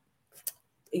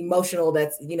emotional,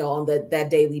 that's, you know, on that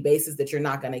daily basis that you're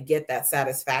not going to get that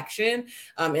satisfaction.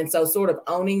 And so sort of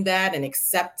owning that and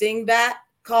accepting that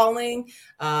calling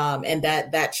and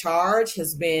that charge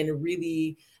has been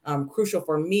really crucial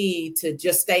for me to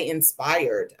just stay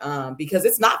inspired, because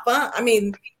it's not fun. I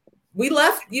mean, we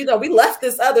left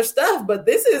this other stuff, but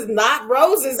this is not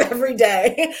roses every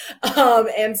day.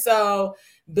 And so,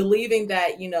 believing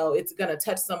that, you know, it's going to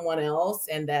touch someone else,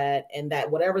 and that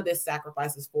whatever this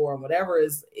sacrifice is for, and whatever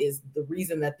is the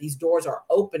reason that these doors are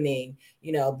opening,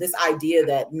 you know, this idea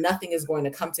that nothing is going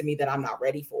to come to me that I'm not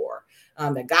ready for,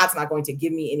 that God's not going to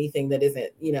give me anything that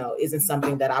isn't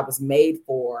something that I was made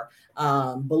for.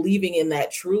 Believing in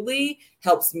that truly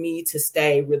helps me to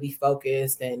stay really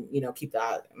focused and, you know, keep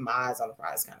my eyes on the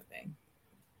prize, kind of thing.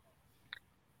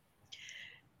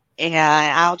 And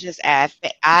I'll just add,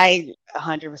 I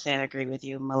 100% agree with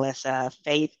you, Melissa.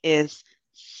 Faith is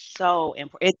so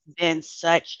important. It's been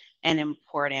such an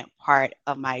important part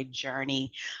of my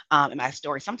journey and my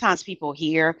story. Sometimes people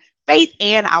hear faith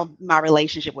and my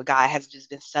relationship with God has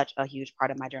just been such a huge part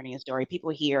of my journey and story.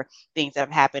 People hear things that have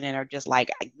happened and are just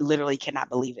like, I literally cannot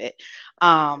believe it.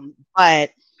 But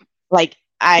like,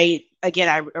 I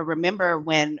remember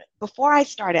before I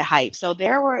started Hype, so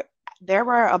there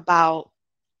were about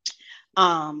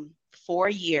 4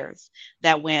 years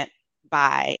that went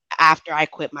by after I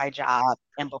quit my job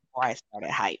and before I started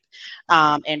Hype.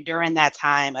 And during that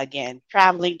time, again,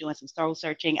 traveling, doing some soul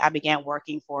searching, I began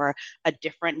working for a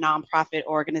different nonprofit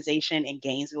organization in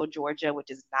Gainesville, Georgia,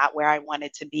 which is not where I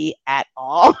wanted to be at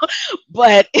all,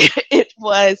 but it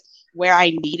was where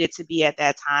I needed to be at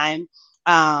that time.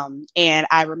 And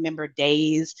I remember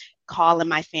days calling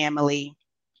my family,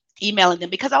 emailing them,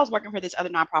 because I was working for this other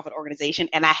nonprofit organization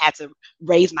and I had to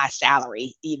raise my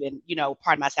salary, even, you know,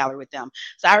 part of my salary with them.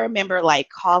 So I remember like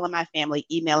calling my family,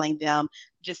 emailing them,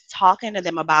 just talking to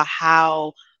them about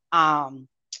how,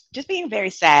 just being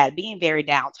very sad, being very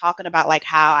down, talking about like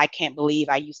how I can't believe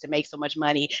I used to make so much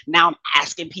money. Now I'm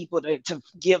asking people to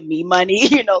give me money,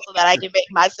 you know, so that I can make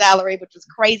my salary, which was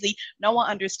crazy. No one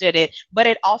understood it. But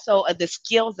it also, the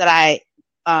skills that I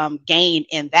gain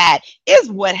in that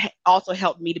is what also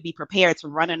helped me to be prepared to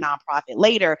run a nonprofit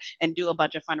later and do a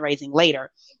bunch of fundraising later.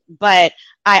 But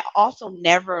I also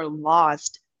never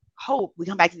lost hope. We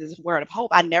come back to this word of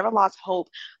hope. I never lost hope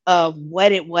of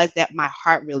what it was that my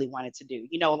heart really wanted to do,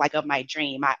 you know, like of my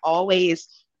dream.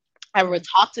 I would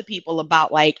talk to people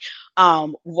about like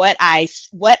what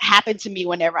happened to me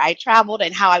whenever I traveled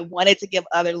and how I wanted to give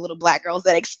other little Black girls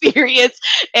that experience.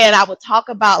 And I would talk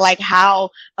about like how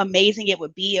amazing it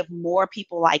would be if more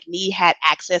people like me had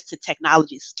access to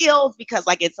technology skills, because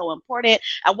like it's so important.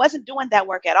 I wasn't doing that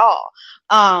work at all.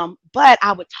 But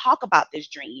I would talk about this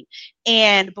dream.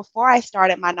 And before I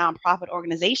started my nonprofit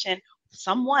organization,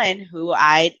 someone who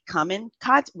I'd come in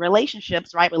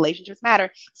relationships, right? Relationships matter.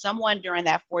 Someone during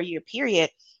that 4-year period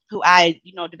who I,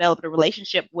 you know, developed a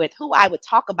relationship with, who I would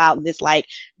talk about this like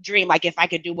dream, like if I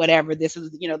could do whatever, this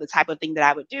is, you know, the type of thing that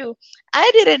I would do. I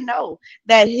didn't know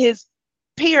that his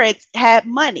parents had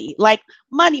money, like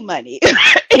money.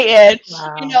 And,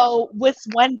 wow. You know, with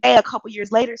one day, a couple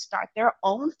years later, start their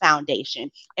own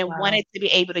foundation and wanted to be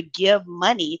able to give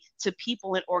money to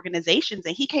people and organizations.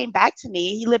 And he came back to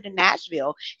me. He lived in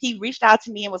Nashville. He reached out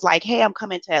to me and was like, hey, I'm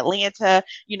coming to Atlanta.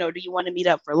 You know, do you want to meet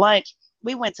up for lunch?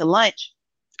 We went to lunch.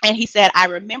 And he said, I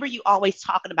remember you always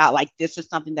talking about like, this is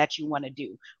something that you want to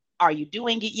do. Are you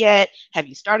doing it yet? Have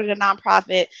you started a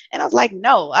nonprofit? And I was like,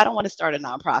 no, I don't want to start a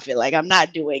nonprofit. Like, I'm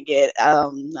not doing it.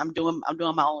 I'm doing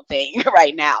my own thing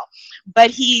right now.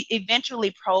 But he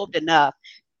eventually probed enough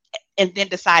and then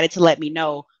decided to let me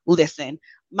know, listen,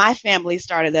 my family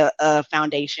started a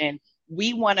foundation.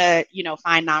 We want to, you know,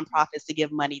 find nonprofits to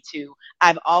give money to.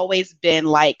 I've always been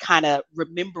like kind of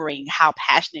remembering how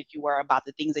passionate you were about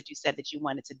the things that you said that you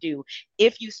wanted to do.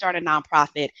 If you start a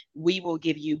nonprofit, we will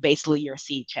give you basically your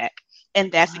seed check.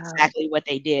 And that's exactly what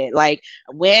they did. Like,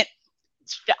 went,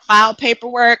 filed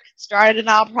paperwork, started a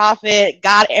nonprofit,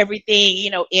 got everything, you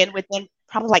know, in within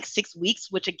probably like 6 weeks,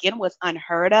 which again was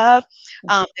unheard of.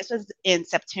 This was in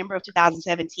September of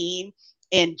 2017.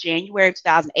 In January of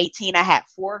 2018, I had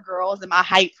 4 girls in my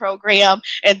Hype program,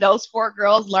 and those 4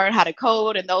 girls learned how to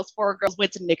code, and those 4 girls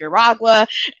went to Nicaragua,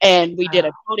 and we did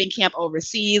a coding camp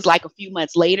overseas like a few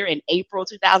months later in April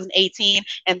 2018,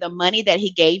 and the money that he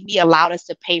gave me allowed us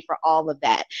to pay for all of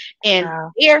that. And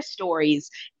their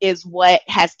stories is what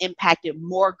has impacted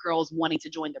more girls wanting to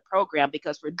join the program,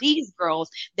 because for these girls,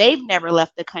 they've never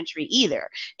left the country either,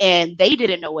 and they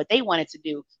didn't know what they wanted to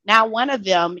do. Now, one of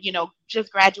them, you know,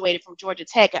 just graduated from Georgia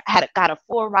Tech, got a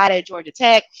full ride at Georgia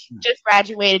Tech, just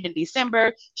graduated in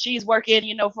December. She's working,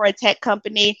 you know, for a tech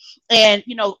company. And,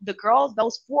 you know, the girls,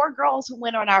 those 4 girls who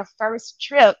went on our first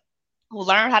trip, who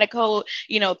learned how to code,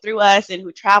 you know, through us, and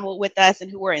who traveled with us,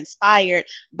 and who were inspired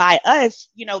by us,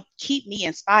 you know, keep me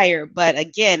inspired. But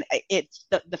again, it's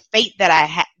the faith that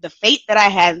I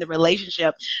had, and the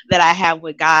relationship that I have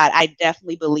with God, I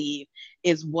definitely believe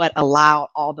is what allowed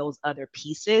all those other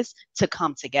pieces to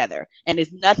come together. And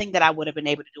it's nothing that I would have been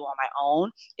able to do on my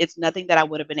own. It's nothing that I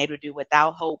would have been able to do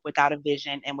without hope, without a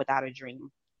vision, and without a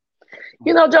dream.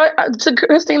 You know, Joy, to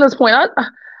Kristina's point,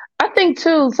 I think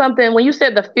too, something when you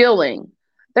said the feeling,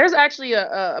 there's actually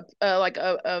a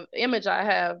image I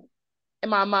have in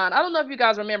my mind. I don't know if you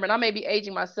guys remember, and I may be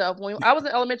aging myself. When I was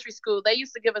in elementary school, they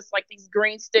used to give us like these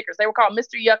green stickers. They were called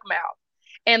Mr. Yuckmouth.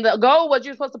 And the goal was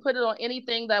you're supposed to put it on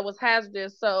anything that was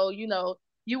hazardous, so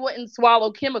you wouldn't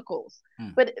swallow chemicals.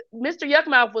 But Mr.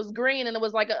 Yuckmouth was green, and it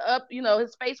was like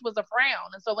his face was a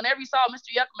frown. And so whenever you saw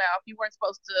Mr. Yuckmouth, you weren't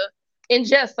supposed to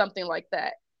ingest something like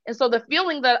that. And so the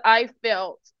feeling that I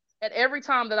felt at every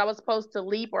time that I was supposed to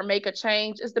leap or make a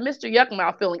change is the Mr.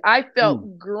 Yuckmouth feeling. I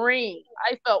felt green.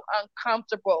 I felt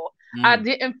uncomfortable. I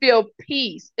didn't feel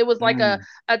peace. It was like a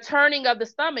turning of the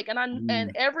stomach.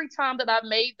 And every time that I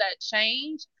made that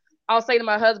change, I'll say to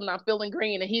my husband, I'm feeling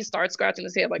green. And he starts scratching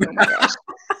his head like, oh my gosh,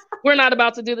 we're not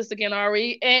about to do this again, are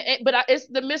we? But it's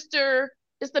the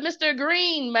Mr.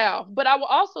 Green mouth. But I will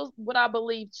also, what I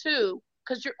believe too,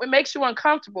 because it makes you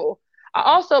uncomfortable, I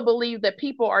also believe that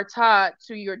people are tied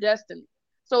to your destiny.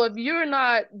 So if you're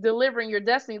not delivering your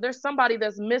destiny, there's somebody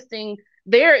that's missing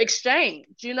their exchange,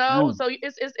 So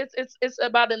it's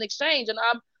about an exchange. And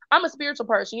I'm a spiritual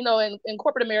person, in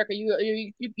corporate America,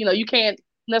 you can't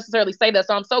necessarily say that.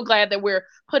 So I'm so glad that we're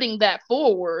putting that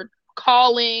forward,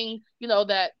 calling,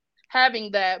 that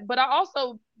having that. But I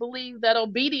also believe that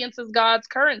obedience is God's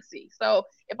currency. So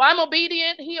if I'm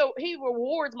obedient, he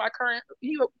rewards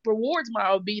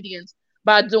my obedience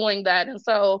by doing that. And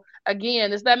so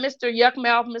again, it's that Mr.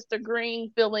 Yuckmouth, Mr.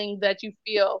 Green feeling that you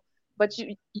feel, but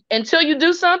until you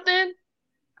do something,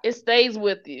 it stays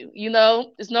with you.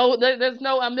 There's no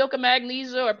milk of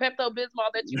magnesia or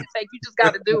Pepto-Bismol that you can take. You just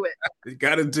got to do it. You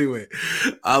got to do it.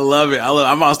 I love it.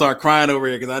 I'm going to start crying over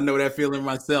here because I know that feeling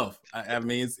myself. I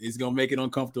mean, it's going to make it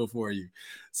uncomfortable for you.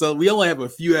 So we only have a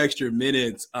few extra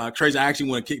minutes. Tracey, I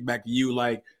actually want to kick back to you.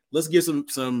 Like, let's give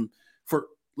some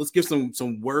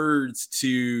words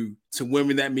to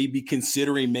women that may be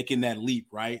considering making that leap,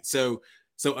 right? So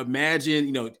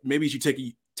imagine, maybe you should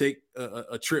take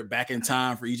a trip back in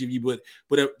time for each of you, but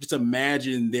just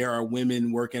imagine there are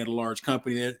women working at a large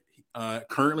company that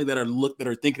currently that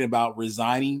are thinking about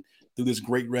resigning through this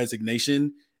great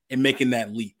resignation and making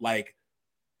that leap. Like,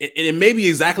 it may be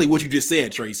exactly what you just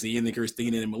said, Tracey, and then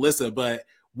Kristina and Melissa, but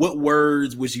what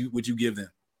words would you give them?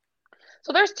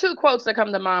 So there's two quotes that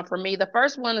come to mind for me. The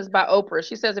first one is by Oprah.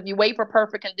 She says, if you wait for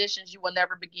perfect conditions, you will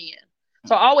never begin.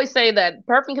 So I always say that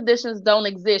perfect conditions don't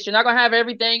exist. You're not going to have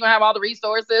everything. You're going to have all the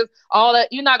resources, all that.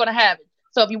 You're not going to have it.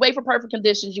 So if you wait for perfect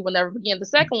conditions, you will never begin. The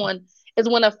second one is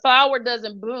when a flower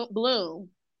doesn't bloom,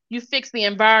 you fix the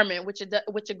environment which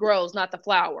it grows, not the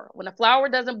flower. When a flower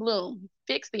doesn't bloom, you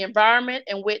fix the environment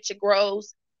in which it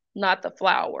grows, not the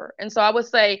flower. And so I would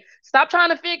say, stop trying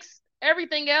to fix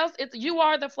everything else. You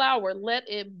are the flower. Let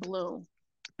it bloom.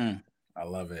 I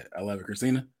love it.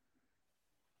 Kristina?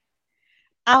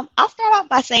 I'll start off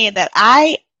by saying that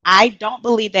I don't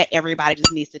believe that everybody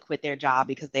just needs to quit their job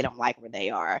because they don't like where they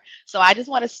are. So I just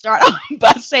want to start off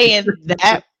by saying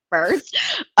that first.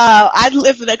 I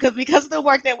listen because of the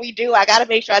work that we do, I got to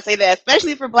make sure I say that,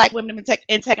 especially for Black women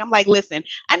in tech. I'm like, listen,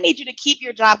 I need you to keep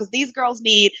your job because these girls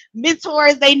need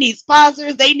mentors, they need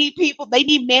sponsors, they need people, they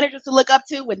need managers to look up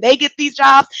to when they get these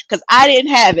jobs because I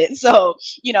didn't have it. So,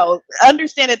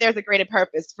 understand that there's a greater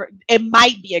purpose it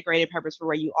might be a greater purpose for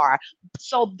where you are.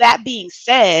 So that being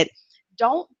said,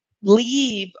 don't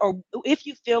leave, or if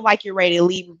you feel like you're ready to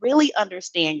leave, really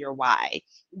understand your why.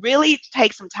 Really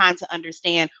take some time to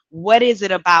understand what is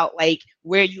it about, like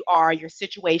where you are, your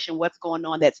situation, what's going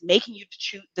on that's making you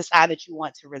decide that you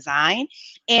want to resign,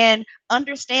 and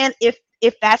understand if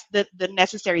that's the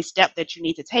necessary step that you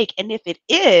need to take. And if it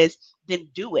is, then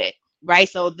do it, right?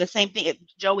 So the same thing,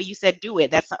 Joey, you said do it.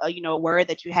 That's a word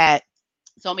that you had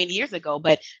so many years ago,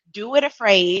 but do it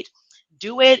afraid,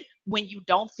 do it when you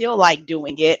don't feel like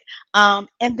doing it.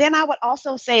 And then I would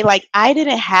also say, like, I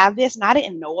didn't have this and I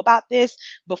didn't know about this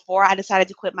before I decided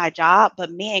to quit my job,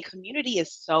 but man, community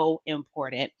is so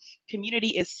important. Community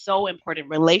is so important.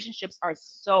 Relationships are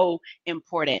so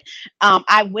important.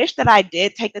 I wish that I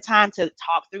did take the time to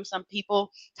talk to some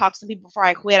people before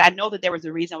I quit. I know that there was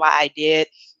a reason why I did.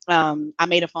 I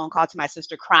made a phone call to my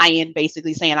sister crying,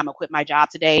 basically saying I'm gonna quit my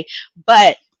job today.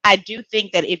 But I do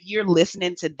think that if you're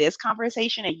listening to this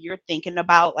conversation and you're thinking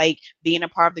about like being a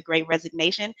part of the Great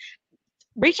Resignation,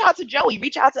 reach out to Joey,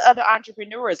 reach out to other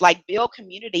entrepreneurs, like build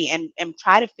community and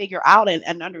try to figure out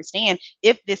and understand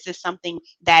if this is something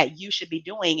that you should be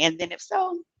doing. And then if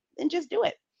so, then just do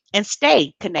it and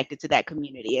stay connected to that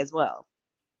community as well.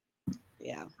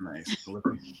 Yeah. Nice.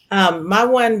 My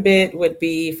one bit would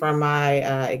be from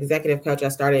my executive coach. I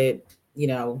started,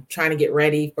 trying to get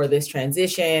ready for this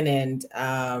transition, and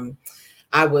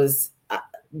I was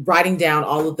writing down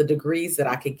all of the degrees that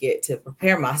I could get to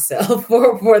prepare myself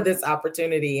for this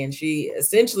opportunity. And she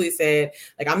essentially said,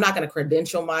 like, I'm not going to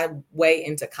credential my way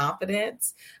into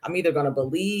confidence. I'm either going to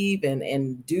believe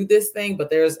and do this thing,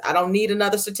 but I don't need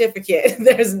another certificate.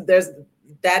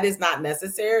 That is not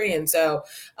necessary. And so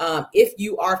if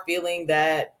you are feeling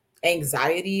that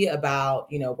anxiety about,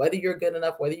 whether you're good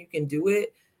enough, whether you can do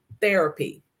it,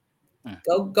 therapy,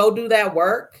 go do that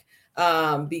work.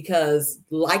 Because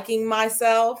liking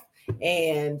myself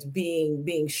and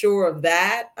being sure of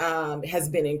that has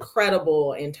been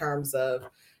incredible in terms of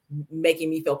making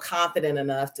me feel confident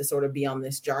enough to sort of be on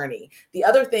this journey. The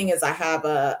other thing is I have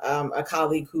a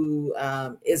colleague who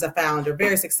is a founder,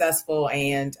 very successful,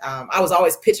 and I was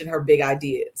always pitching her big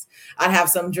ideas. I'd have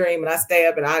some dream and I stay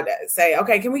up and I'd say,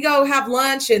 okay, can we go have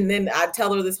lunch? And then I'd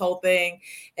tell her this whole thing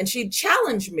and she'd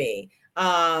challenge me.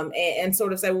 And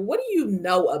sort of say, well, what do you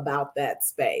know about that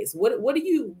space? What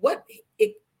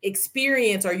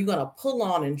experience are you going to pull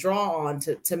on and draw on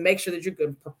to make sure that you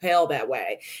can propel that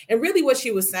way? And really what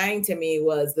she was saying to me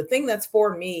was the thing that's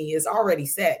for me is already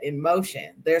set in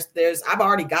motion. I've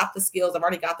already got the skills. I've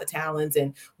already got the talents.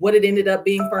 And what it ended up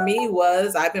being for me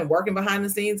was I've been working behind the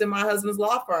scenes in my husband's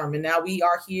law firm. And now we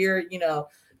are here,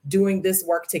 doing this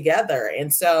work together.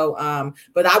 And so,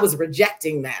 but I was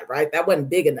rejecting that, right? That wasn't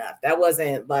big enough. That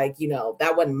wasn't like,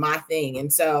 that wasn't my thing.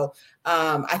 And so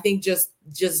I think just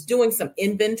doing some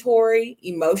inventory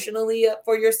emotionally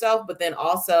for yourself, but then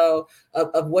also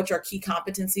of what your key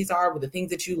competencies are, with the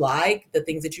things that you like, the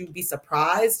things that you'd be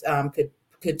surprised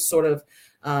could sort of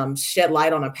shed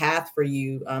light on a path for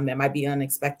you that might be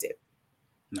unexpected.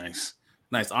 Nice.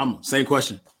 Same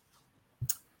question.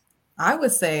 I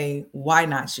would say, why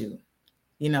not you?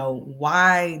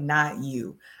 Why not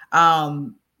you?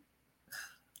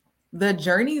 The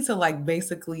journey to like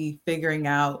basically figuring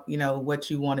out,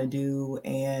 what you want to do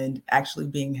and actually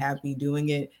being happy doing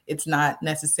it. It's not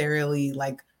necessarily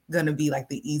like going to be like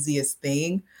the easiest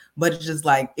thing, but it's just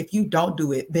like, if you don't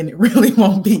do it, then it really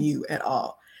won't be you at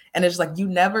all. And it's like, you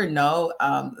never know.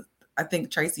 I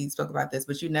think Tracey spoke about this,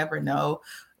 but you never know,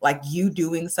 like you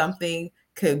doing something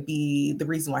could be the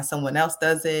reason why someone else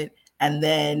does it. And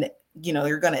then,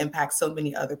 you're going to impact so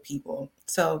many other people.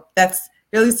 So that's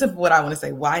really simple what I want to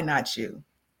say. Why not you?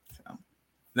 So.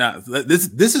 Now,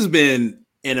 this has been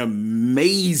an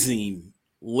amazing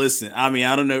listen. I mean,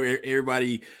 I don't know,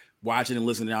 everybody watching and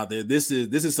listening out there. This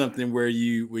is something where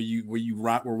you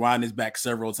rewind this back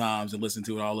several times and listen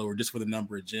to it all over just for the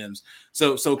number of gems.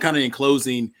 So kind of in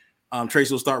closing,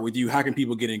 Tracey, we'll start with you. How can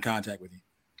people get in contact with you?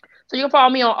 So you can follow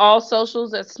me on all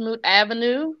socials at Smoot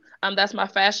Avenue. That's my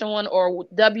fashion one, or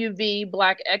WV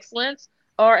Black Excellence.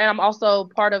 And I'm also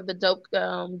part of the dope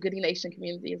Goodie Nation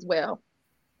community as well.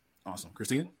 Awesome.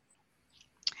 Kristina?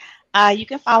 You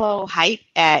can follow Hype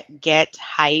at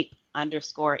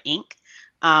GetHype_Inc.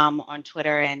 On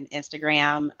Twitter and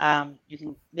Instagram. You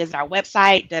can visit our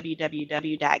website,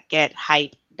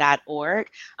 www.gethype.org.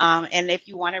 And if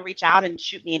you want to reach out and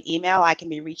shoot me an email, I can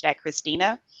be reached at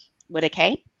Kristina with a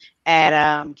K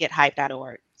at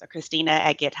gethype.org. So Kristina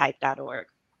at gethype.org.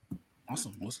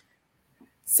 Awesome.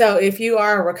 So if you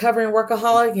are a recovering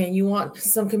workaholic and you want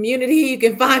some community, you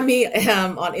can find me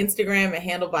on Instagram at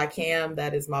Handled by Cam.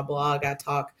 That is my blog. I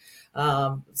talk.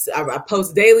 I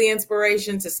post daily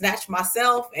inspiration to snatch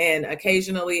myself, and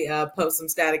occasionally post some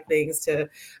static things to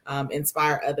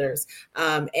inspire others.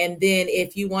 And then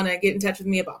if you want to get in touch with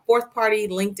me about Fourth Party,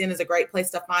 LinkedIn is a great place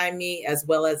to find me, as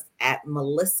well as at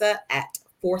Melissa at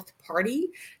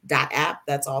FourthParty.app.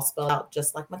 That's all spelled out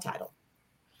just like my title.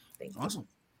 Thank you. Awesome.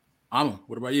 Amma,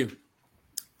 what about you?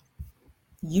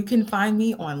 You can find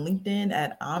me on LinkedIn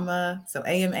at Amma, so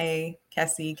AMA,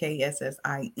 Kessie,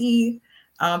 Kessie,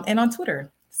 and on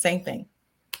Twitter, same thing.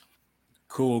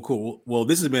 Cool. Well,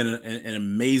 this has been an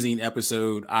amazing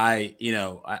episode. I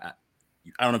don't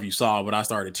know if you saw, but I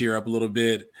started to tear up a little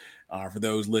bit. For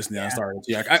those listening, yeah. I started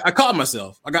to tear. I caught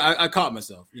myself. I caught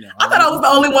myself. I thought I was the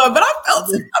only one, but I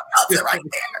felt it right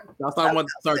there. I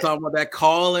started talking about that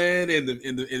calling and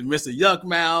Mr. Yuck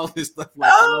Mouth and stuff like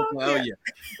that. Oh yeah,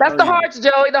 that's the hearts,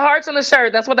 Joey. The hearts on the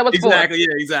shirt. That's what that was for. Yeah,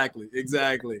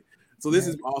 exactly. So this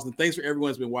is awesome. Thanks for everyone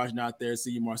that's been watching out there.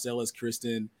 See you, Marcellus,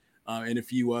 Kristen, and a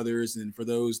few others. And for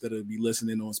those that will be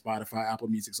listening on Spotify, Apple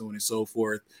Music, so on and so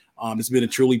forth. It's been a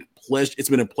truly pleasure. It's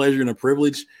been a pleasure and a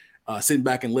privilege sitting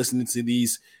back and listening to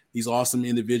these awesome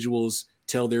individuals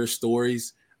tell their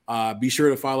stories. Be sure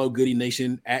to follow Goodie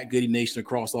Nation at Goodie Nation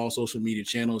across all social media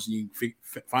channels. You can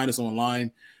find us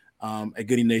online at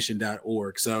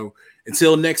goodienation.org. So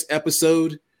until next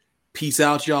episode, peace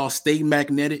out, y'all. Stay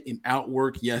magnetic and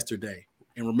outwork yesterday.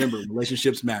 And remember,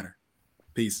 relationships matter.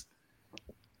 Peace.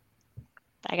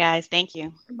 Bye, guys. Thank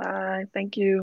you. Bye. Thank you.